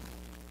rebellion.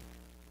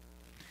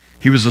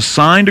 He was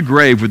assigned a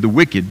grave with the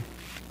wicked,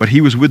 but he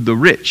was with the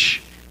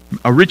rich,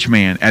 a rich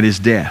man at his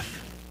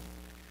death,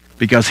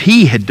 because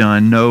he had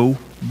done no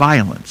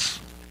violence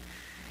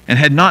and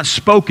had not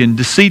spoken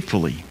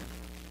deceitfully.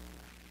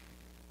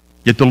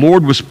 Yet the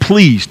Lord was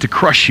pleased to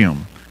crush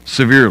him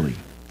severely.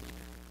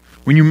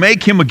 When you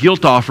make him a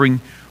guilt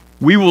offering,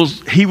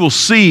 he will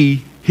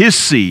see his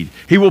seed.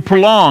 He will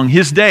prolong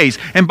his days,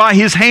 and by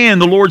his hand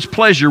the Lord's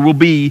pleasure will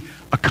be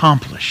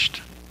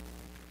accomplished.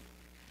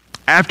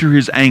 After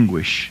his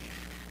anguish,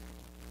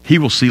 he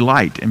will see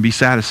light and be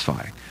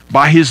satisfied.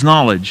 By his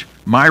knowledge,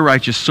 my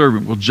righteous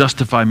servant will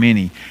justify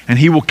many, and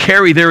he will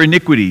carry their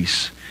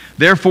iniquities.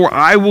 Therefore,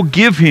 I will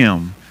give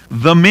him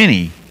the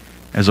many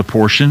as a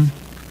portion,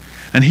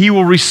 and he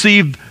will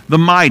receive the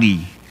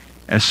mighty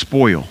as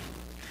spoil,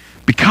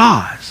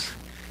 because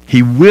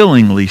he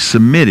willingly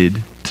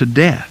submitted to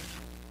death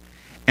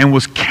and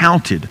was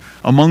counted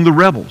among the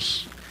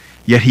rebels.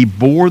 Yet he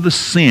bore the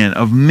sin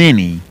of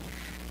many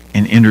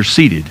and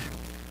interceded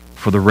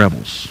for the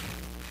rebels.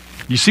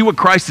 You see what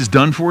Christ has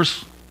done for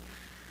us?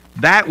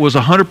 That was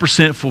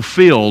 100%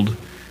 fulfilled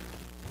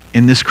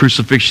in this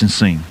crucifixion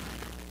scene.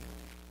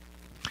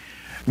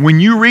 When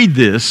you read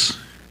this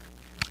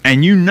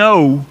and you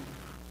know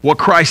what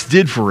Christ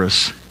did for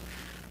us,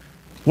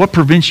 what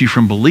prevents you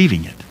from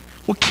believing it?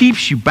 What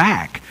keeps you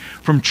back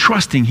from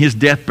trusting his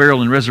death,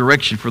 burial, and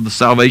resurrection for the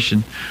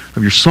salvation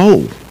of your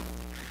soul?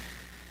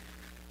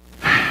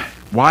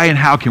 Why and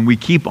how can we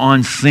keep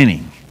on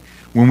sinning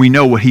when we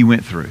know what he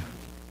went through?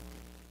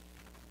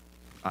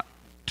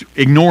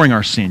 Ignoring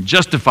our sin,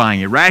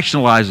 justifying it,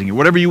 rationalizing it,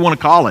 whatever you want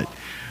to call it.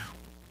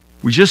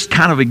 We just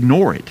kind of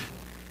ignore it.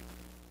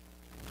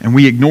 And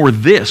we ignore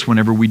this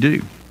whenever we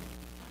do.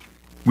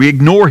 We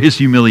ignore his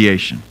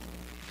humiliation.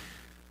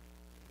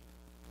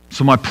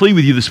 So my plea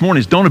with you this morning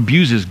is don't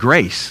abuse his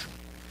grace.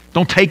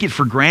 Don't take it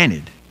for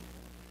granted.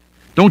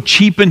 Don't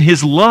cheapen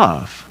his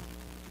love.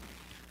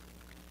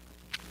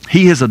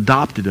 He has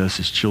adopted us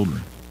as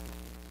children.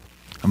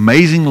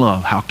 Amazing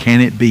love. How can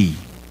it be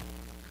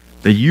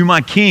that you, my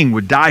King,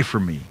 would die for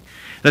me?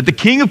 That the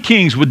King of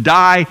Kings would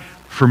die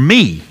for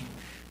me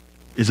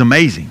is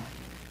amazing.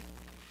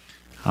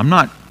 I'm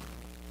not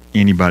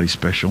anybody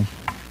special.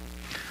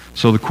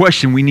 So the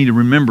question we need to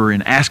remember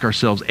and ask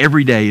ourselves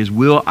every day is,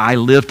 will I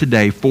live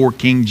today for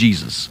King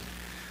Jesus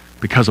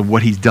because of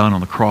what he's done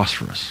on the cross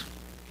for us?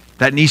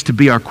 That needs to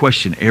be our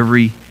question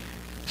every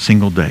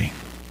single day.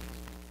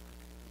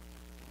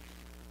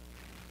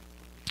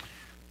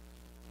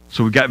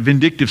 So we've got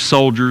vindictive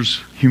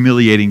soldiers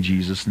humiliating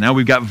Jesus. Now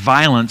we've got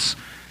violence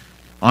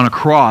on a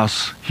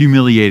cross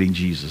humiliating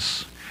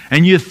Jesus.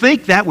 And you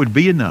think that would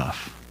be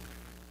enough.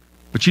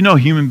 But you know,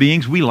 human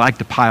beings, we like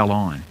to pile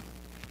on.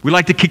 We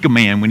like to kick a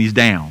man when he's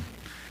down.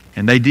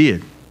 And they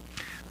did.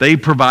 They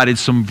provided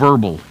some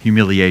verbal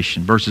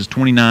humiliation. Verses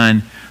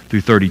 29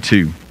 through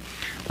 32.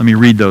 Let me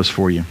read those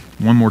for you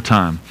one more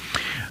time.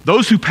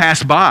 Those who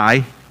passed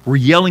by were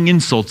yelling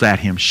insults at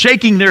him,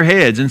 shaking their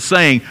heads and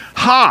saying,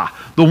 "Ha!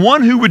 The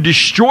one who would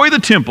destroy the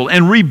temple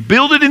and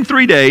rebuild it in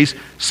 3 days,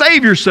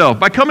 save yourself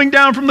by coming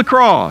down from the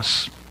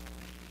cross."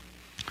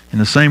 In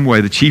the same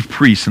way, the chief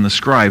priests and the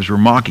scribes were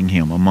mocking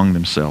him among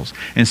themselves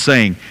and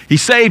saying, "He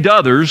saved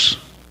others,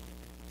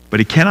 but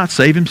he cannot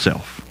save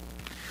himself.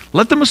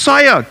 Let the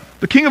Messiah,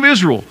 the King of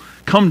Israel,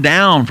 come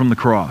down from the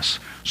cross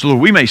so that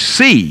we may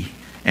see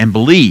and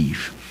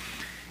believe."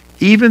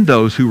 Even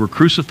those who were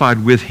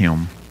crucified with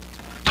him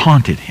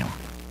taunted him.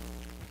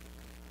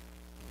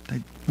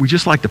 We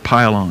just like to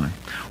pile on.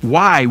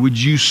 Why would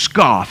you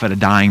scoff at a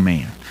dying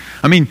man?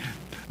 I mean,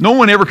 no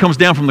one ever comes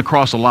down from the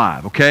cross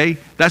alive, okay?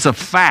 That's a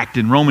fact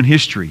in Roman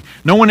history.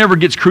 No one ever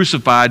gets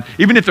crucified.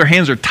 Even if their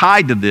hands are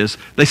tied to this,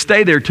 they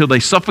stay there till they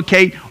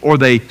suffocate or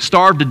they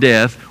starve to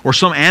death or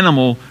some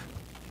animal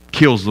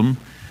kills them.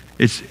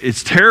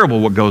 It's terrible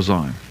what goes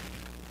on.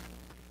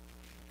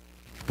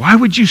 Why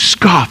would you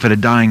scoff at a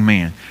dying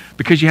man?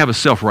 Because you have a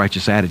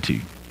self-righteous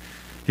attitude.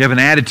 You have an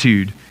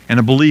attitude and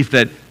a belief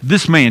that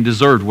this man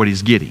deserved what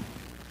he's getting.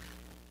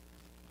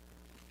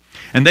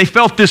 And they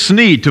felt this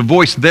need to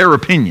voice their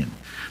opinion.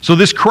 So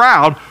this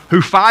crowd,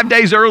 who 5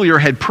 days earlier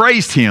had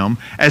praised him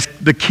as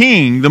the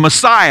king, the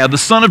Messiah, the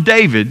son of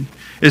David,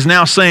 is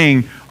now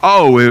saying,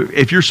 "Oh,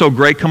 if you're so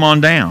great, come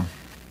on down."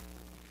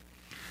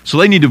 So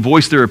they need to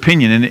voice their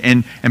opinion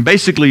and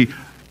basically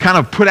kind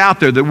of put out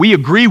there that we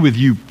agree with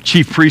you,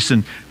 chief priests,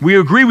 and we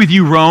agree with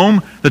you,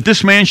 Rome, that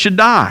this man should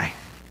die.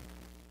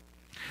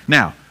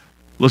 Now,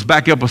 let's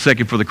back up a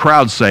second for the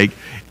crowd's sake.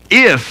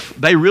 If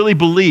they really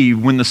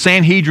believed when the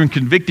Sanhedrin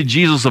convicted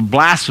Jesus of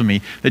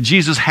blasphemy that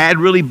Jesus had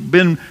really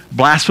been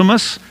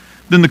blasphemous,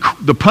 then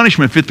the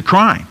punishment fit the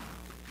crime,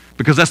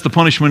 because that's the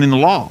punishment in the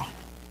law.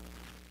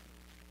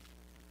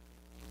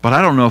 But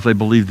I don't know if they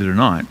believed it or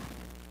not.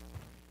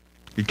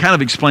 It kind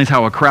of explains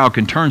how a crowd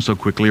can turn so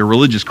quickly, a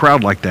religious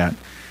crowd like that.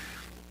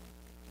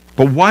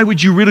 But why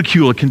would you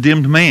ridicule a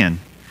condemned man?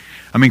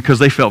 I mean, because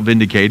they felt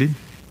vindicated.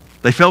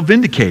 They felt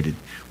vindicated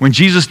when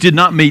Jesus did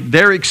not meet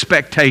their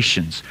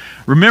expectations.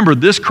 Remember,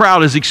 this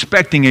crowd is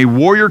expecting a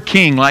warrior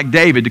king like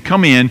David to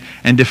come in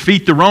and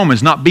defeat the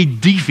Romans, not be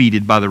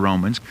defeated by the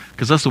Romans,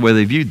 because that's the way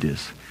they viewed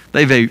this.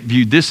 They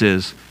viewed this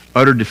as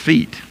utter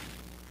defeat.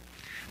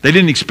 They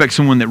didn't expect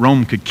someone that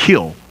Rome could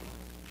kill.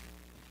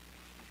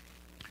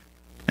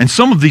 And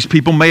some of these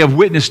people may have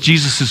witnessed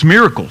Jesus'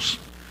 miracles,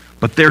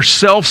 but their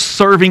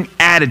self-serving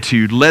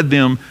attitude led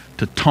them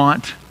to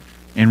taunt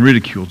and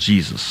ridicule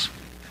Jesus.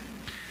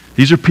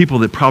 These are people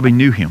that probably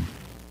knew him.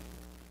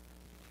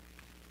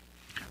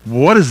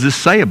 What does this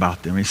say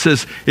about them? It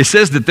says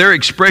that their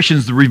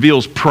expressions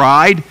reveals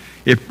pride.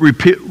 It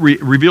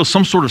reveals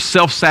some sort of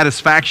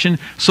self-satisfaction,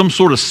 some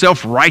sort of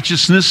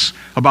self-righteousness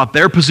about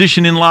their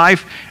position in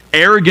life,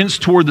 arrogance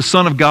toward the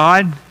Son of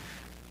God.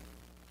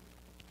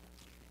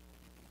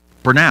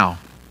 For now,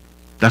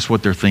 that's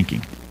what they're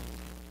thinking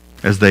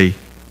as they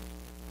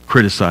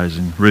criticize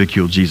and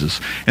ridicule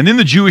Jesus. And then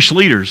the Jewish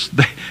leaders,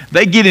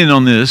 they get in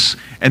on this,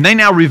 and they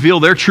now reveal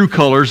their true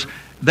colors.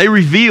 They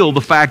reveal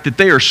the fact that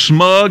they are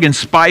smug and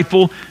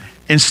spiteful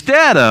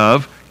instead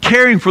of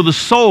caring for the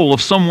soul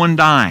of someone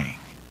dying.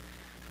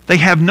 They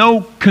have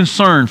no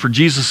concern for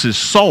Jesus'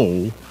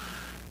 soul,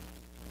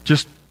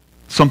 just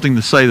something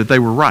to say that they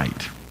were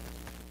right.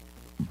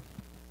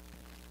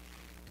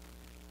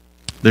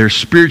 They're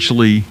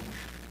spiritually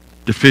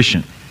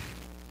deficient.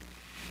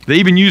 They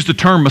even used the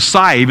term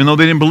Messiah, even though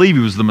they didn't believe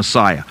he was the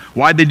Messiah.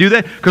 Why'd they do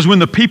that? Because when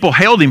the people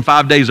hailed him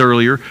 5 days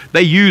earlier,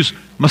 they used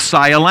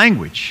Messiah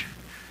language.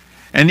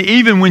 And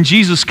even when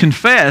Jesus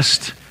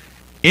confessed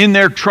in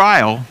their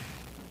trial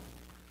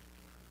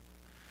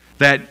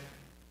that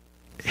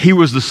he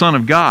was the Son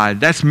of God,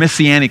 that's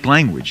messianic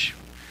language.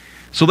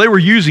 So they were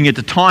using it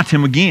to taunt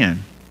him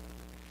again.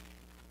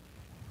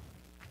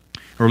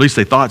 Or at least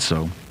they thought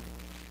so.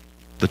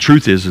 The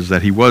truth is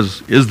that he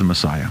is the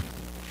Messiah.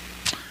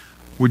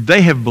 Would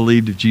they have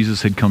believed if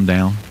Jesus had come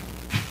down?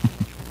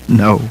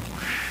 No.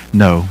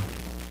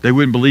 They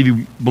wouldn't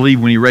believe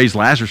when he raised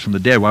Lazarus from the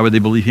dead. Why would they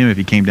believe him if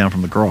he came down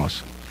from the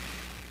cross?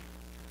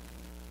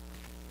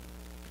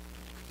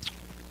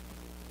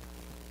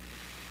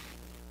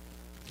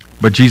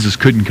 But Jesus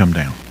couldn't come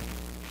down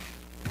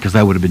because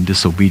that would have been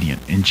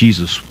disobedient. And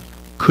Jesus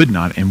could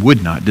not and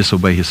would not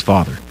disobey his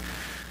Father.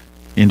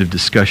 End of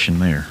discussion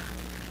there.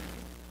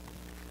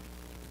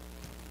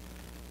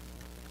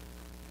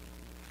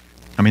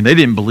 I mean, they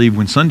didn't believe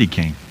when Sunday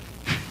came.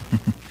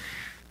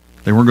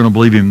 They weren't going to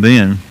believe him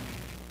then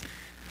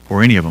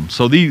or any of them.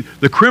 So the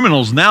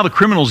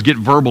criminals get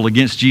verbal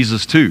against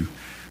Jesus too.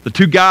 The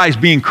two guys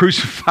being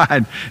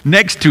crucified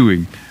next to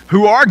him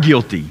who are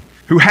guilty,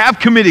 who have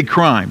committed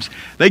crimes.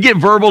 They get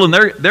verbal and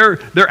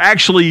they're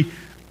actually,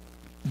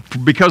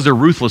 because they're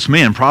ruthless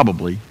men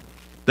probably,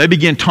 they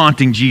begin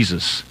taunting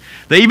Jesus.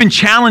 They even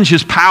challenge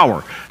his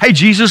power. Hey,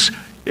 Jesus,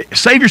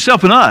 save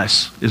yourself and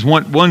us, is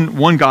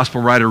one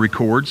gospel writer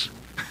records.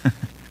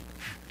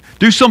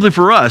 Do something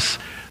for us.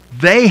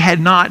 They had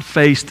not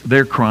faced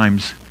their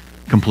crimes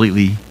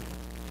completely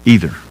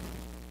either.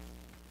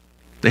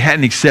 They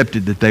hadn't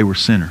accepted that they were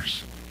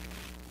sinners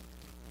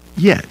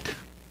yet.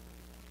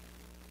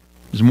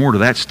 There's more to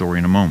that story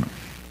in a moment.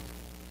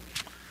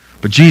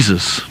 But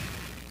Jesus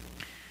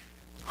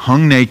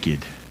hung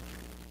naked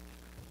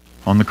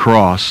on the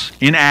cross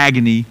in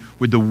agony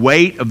with the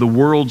weight of the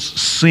world's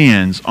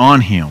sins on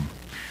him.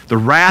 The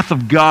wrath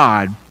of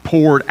God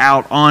poured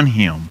out on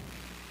him.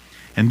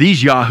 And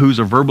these yahoos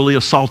are verbally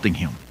assaulting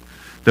him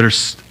that are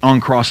on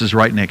crosses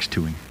right next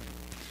to him.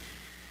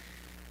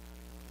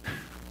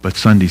 But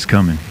Sunday's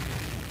coming.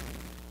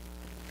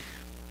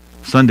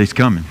 Sunday's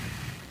coming.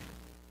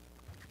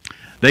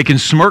 They can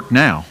smirk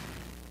now,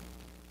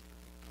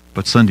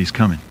 but Sunday's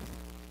coming.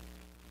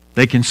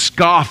 They can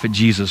scoff at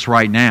Jesus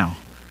right now,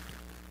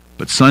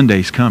 but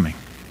Sunday's coming.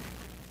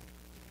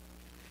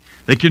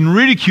 They can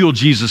ridicule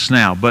Jesus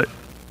now, but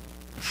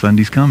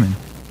Sunday's coming.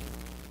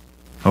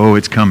 Oh,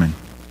 it's coming.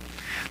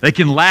 They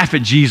can laugh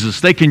at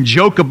Jesus. They can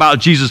joke about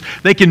Jesus.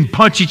 They can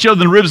punch each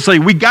other in the ribs and say,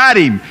 we got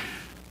him.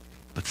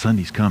 But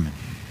Sunday's coming.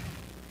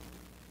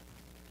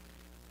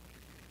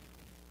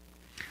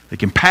 They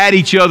can pat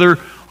each other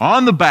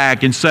on the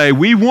back and say,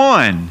 we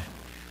won.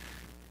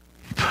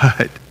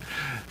 But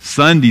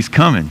Sunday's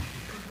coming.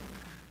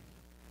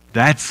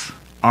 That's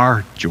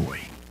our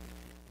joy.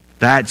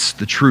 That's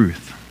the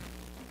truth.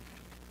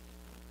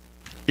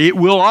 It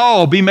will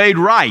all be made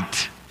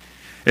right.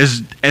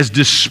 As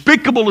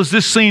despicable as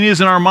this scene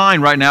is in our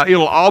mind right now,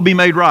 it'll all be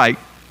made right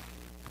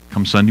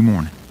come Sunday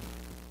morning.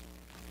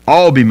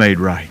 All be made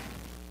right.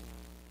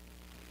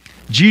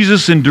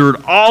 Jesus endured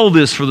all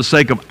this for the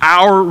sake of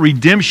our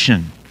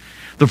redemption,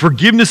 the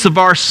forgiveness of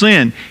our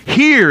sin.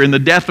 Here in the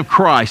death of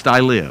Christ I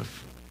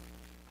live.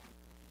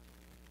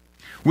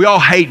 We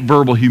all hate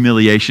verbal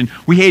humiliation.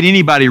 We hate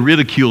anybody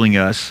ridiculing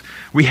us.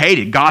 We hate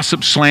it.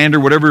 Gossip, slander,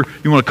 whatever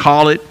you want to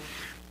call it.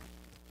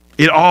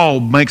 It all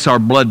makes our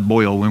blood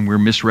boil when we're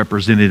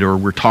misrepresented or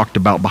we're talked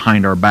about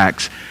behind our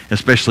backs,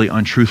 especially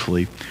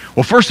untruthfully.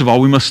 Well, first of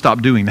all, we must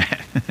stop doing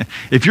that.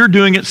 If you're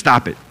doing it,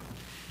 stop it.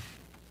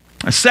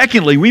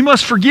 Secondly, we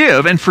must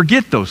forgive and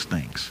forget those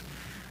things.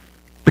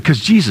 Because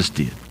Jesus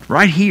did,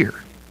 right here.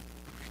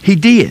 He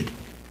did.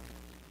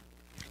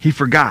 He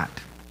forgot.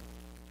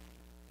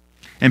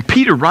 And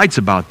Peter writes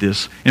about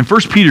this in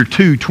 1 Peter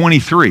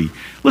 2:23.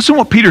 Listen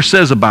what Peter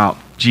says about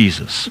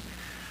Jesus.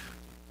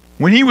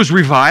 When he was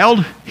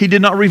reviled, he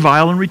did not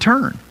revile in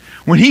return.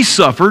 When he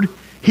suffered,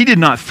 he did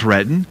not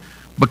threaten,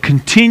 but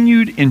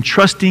continued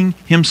entrusting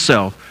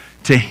himself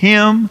to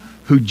him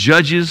who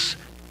judges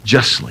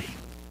justly.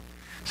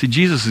 See,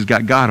 Jesus has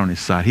got God on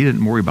his side. He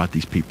didn't worry about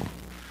these people.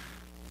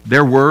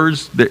 Their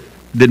words that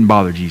didn't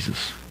bother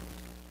Jesus.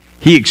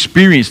 He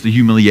experienced the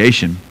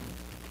humiliation,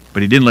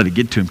 but he didn't let it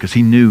get to him because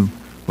he knew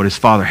what his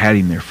Father had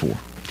him there for.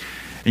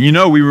 And you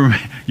know,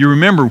 you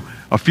remember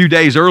a few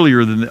days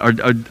earlier,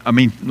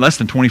 less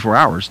than 24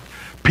 hours,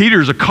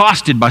 Peter's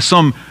accosted by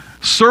some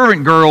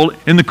servant girl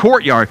in the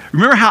courtyard.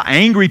 Remember how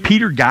angry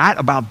Peter got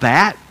about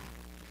that?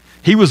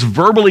 He was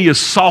verbally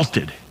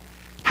assaulted.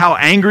 How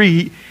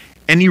angry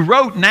and he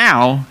writes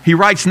now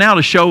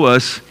to show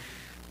us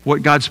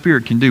what God's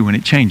Spirit can do when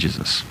it changes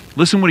us.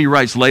 Listen what he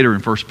writes later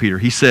in 1 Peter.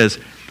 He says,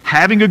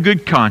 having a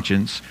good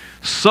conscience,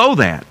 so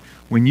that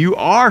when you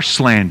are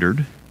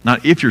slandered,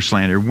 not if you're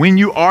slandered, when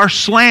you are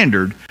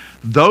slandered,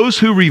 those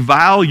who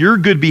revile your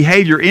good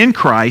behavior in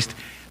Christ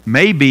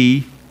may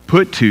be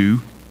put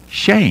to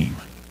shame.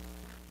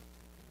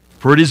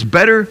 For it is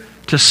better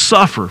to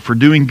suffer for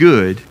doing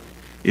good,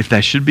 if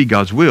that should be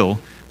God's will,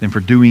 than for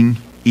doing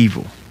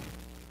evil.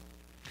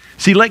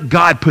 See, let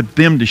God put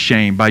them to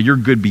shame by your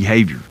good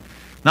behavior,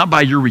 not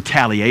by your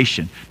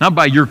retaliation, not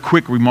by your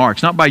quick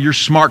remarks, not by your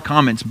smart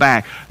comments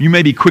back. You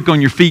may be quick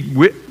on your feet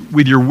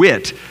with your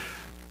wit.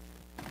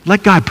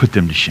 Let God put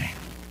them to shame.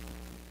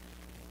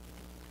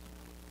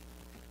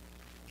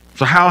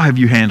 So how have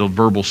you handled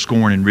verbal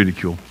scorn and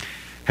ridicule?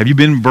 Have you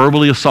been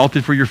verbally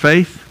assaulted for your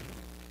faith?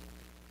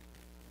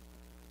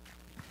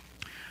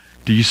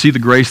 Do you see the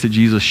grace that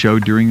Jesus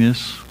showed during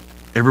this?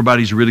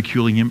 Everybody's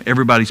ridiculing him.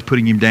 Everybody's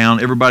putting him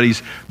down.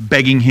 Everybody's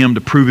begging him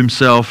to prove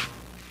himself.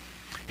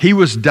 He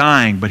was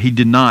dying, but he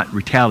did not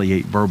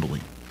retaliate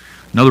verbally.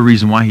 Another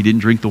reason why he didn't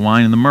drink the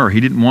wine and the myrrh.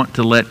 He didn't want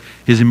to let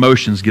his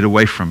emotions get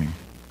away from him.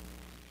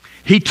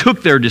 He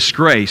took their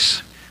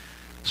disgrace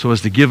so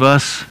as to give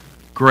us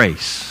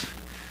grace.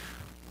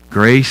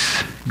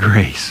 Grace,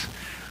 grace.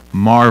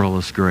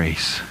 Marvelous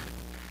grace.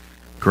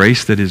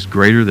 Grace that is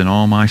greater than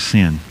all my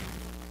sin.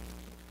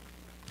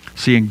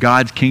 See, in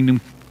God's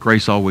kingdom,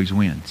 grace always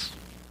wins.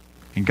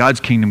 In God's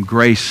kingdom,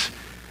 grace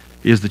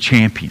is the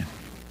champion.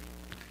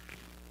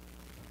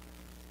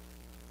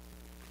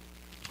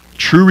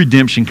 True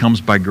redemption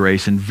comes by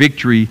grace, and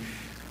victory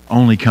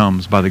only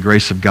comes by the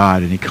grace of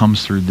God, and it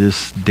comes through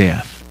this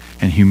death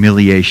and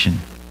humiliation.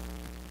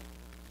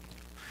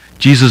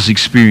 Jesus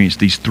experienced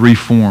these three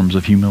forms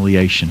of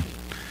humiliation,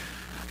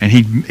 and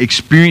he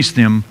experienced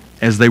them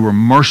as they were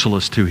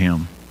merciless to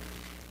him.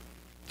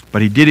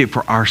 But he did it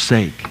for our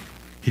sake.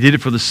 He did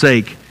it for the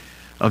sake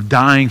of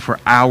dying for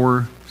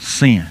our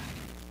sin.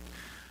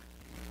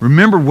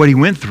 Remember what he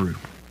went through.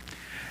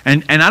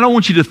 And I don't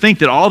want you to think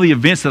that all the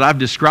events that I've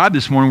described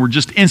this morning were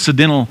just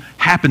incidental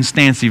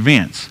happenstance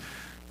events.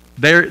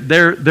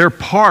 They're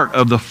part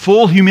of the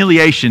full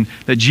humiliation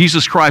that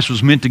Jesus Christ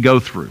was meant to go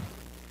through.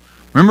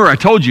 Remember, I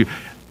told you,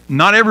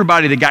 not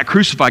everybody that got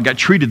crucified got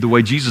treated the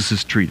way Jesus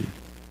is treated.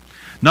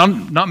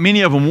 Not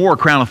many of them wore a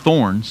crown of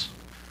thorns.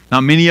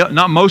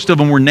 Not most of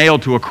them were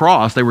nailed to a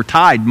cross. They were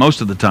tied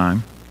most of the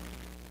time.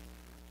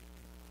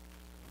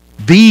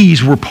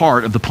 These were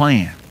part of the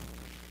plan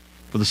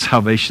for the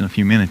salvation of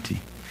humanity.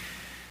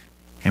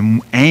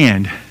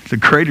 And the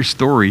greater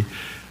story,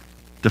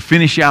 to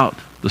finish out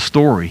the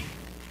story,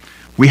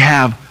 we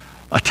have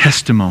a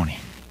testimony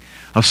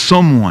of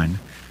someone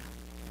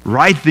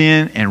right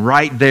then and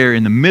right there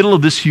in the middle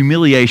of this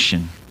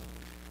humiliation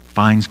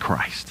finds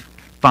Christ,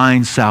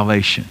 finds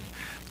salvation,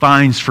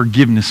 finds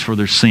forgiveness for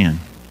their sin.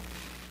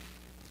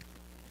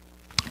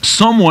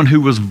 Someone who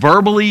was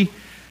verbally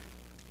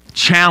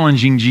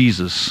challenging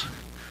Jesus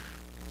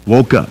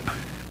woke up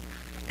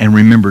and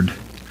remembered,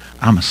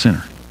 I'm a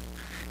sinner,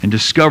 and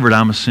discovered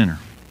I'm a sinner.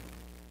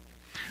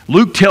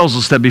 Luke tells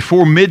us that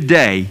before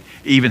midday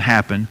even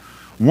happened,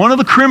 one of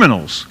the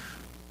criminals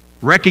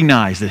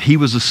recognized that he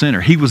was a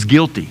sinner. He was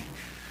guilty.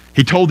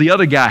 He told the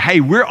other guy, hey,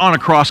 we're on a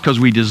cross because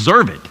we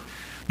deserve it.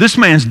 This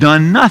man's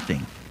done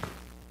nothing.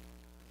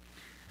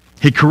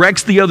 He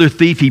corrects the other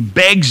thief. He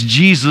begs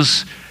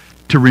Jesus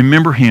to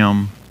remember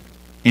him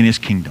in his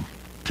kingdom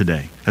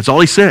today. That's all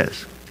he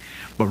says.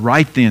 But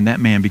right then, that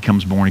man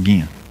becomes born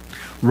again.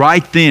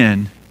 Right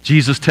then,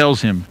 Jesus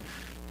tells him,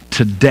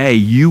 today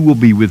you will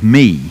be with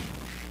me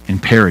in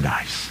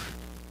paradise.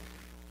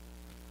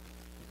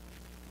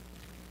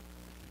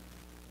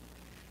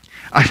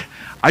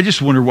 I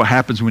just wonder what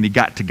happens when he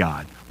got to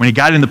God. When he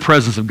got in the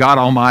presence of God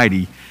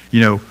Almighty,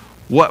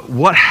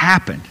 what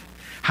happened?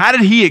 How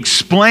did he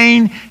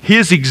explain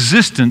his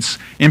existence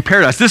in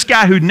paradise? This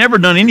guy who'd never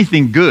done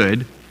anything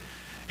good,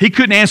 he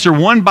couldn't answer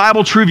one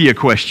Bible trivia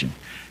question.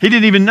 He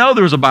didn't even know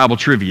there was a Bible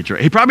trivia.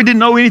 He probably didn't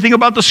know anything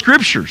about the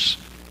Scriptures.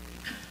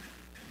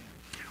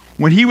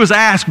 When he was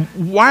asked,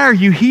 why are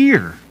you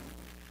here?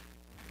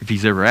 If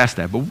he's ever asked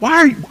that, but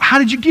how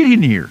did you get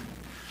in here?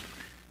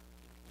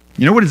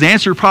 You know what his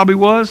answer probably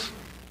was?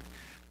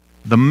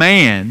 The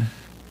man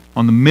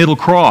on the middle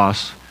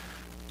cross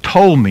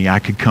told me I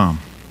could come.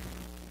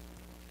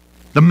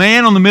 The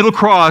man on the middle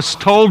cross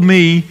told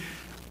me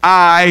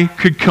I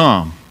could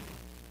come.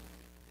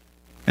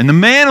 And the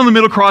man on the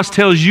middle cross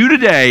tells you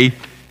today,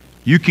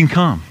 you can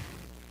come.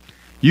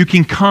 You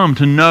can come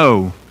to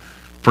know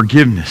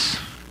forgiveness.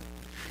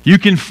 You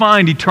can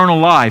find eternal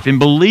life in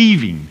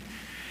believing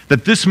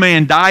that this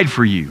man died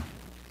for you,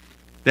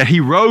 that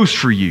he rose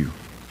for you.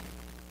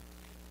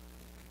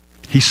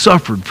 He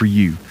suffered for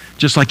you,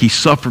 just like he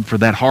suffered for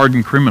that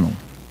hardened criminal.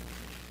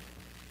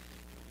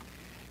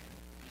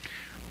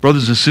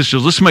 Brothers and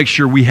sisters, let's make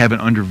sure we haven't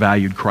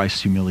undervalued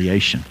Christ's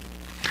humiliation.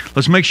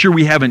 Let's make sure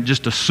we haven't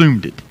just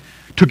assumed it,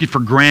 took it for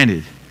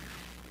granted.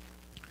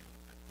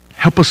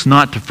 Help us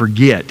not to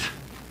forget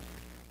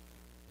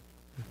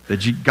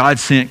that God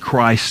sent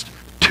Christ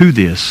to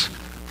this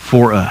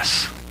for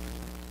us.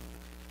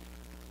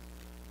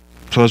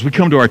 So as we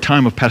come to our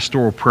time of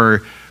pastoral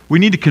prayer, we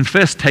need to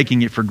confess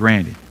taking it for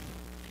granted.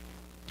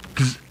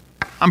 Because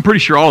I'm pretty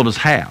sure all of us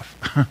have.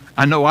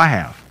 I know I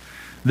have.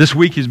 This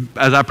week,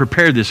 as I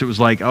prepared this, it was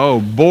like,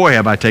 oh boy,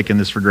 have I taken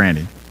this for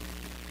granted.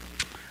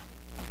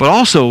 But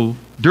also,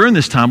 during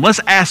this time, let's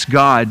ask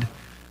God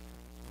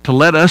to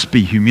let us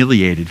be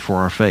humiliated for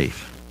our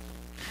faith.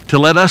 To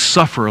let us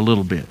suffer a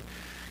little bit.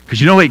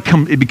 Because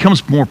it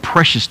becomes more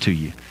precious to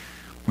you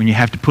when you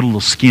have to put a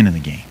little skin in the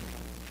game.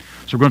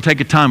 So we're going to take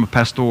a time of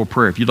pastoral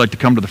prayer. If you'd like to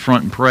come to the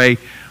front and pray,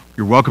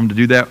 you're welcome to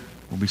do that.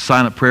 We'll be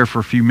silent prayer for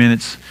a few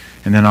minutes,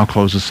 and then I'll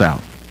close this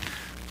out.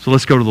 So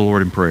let's go to the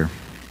Lord in prayer.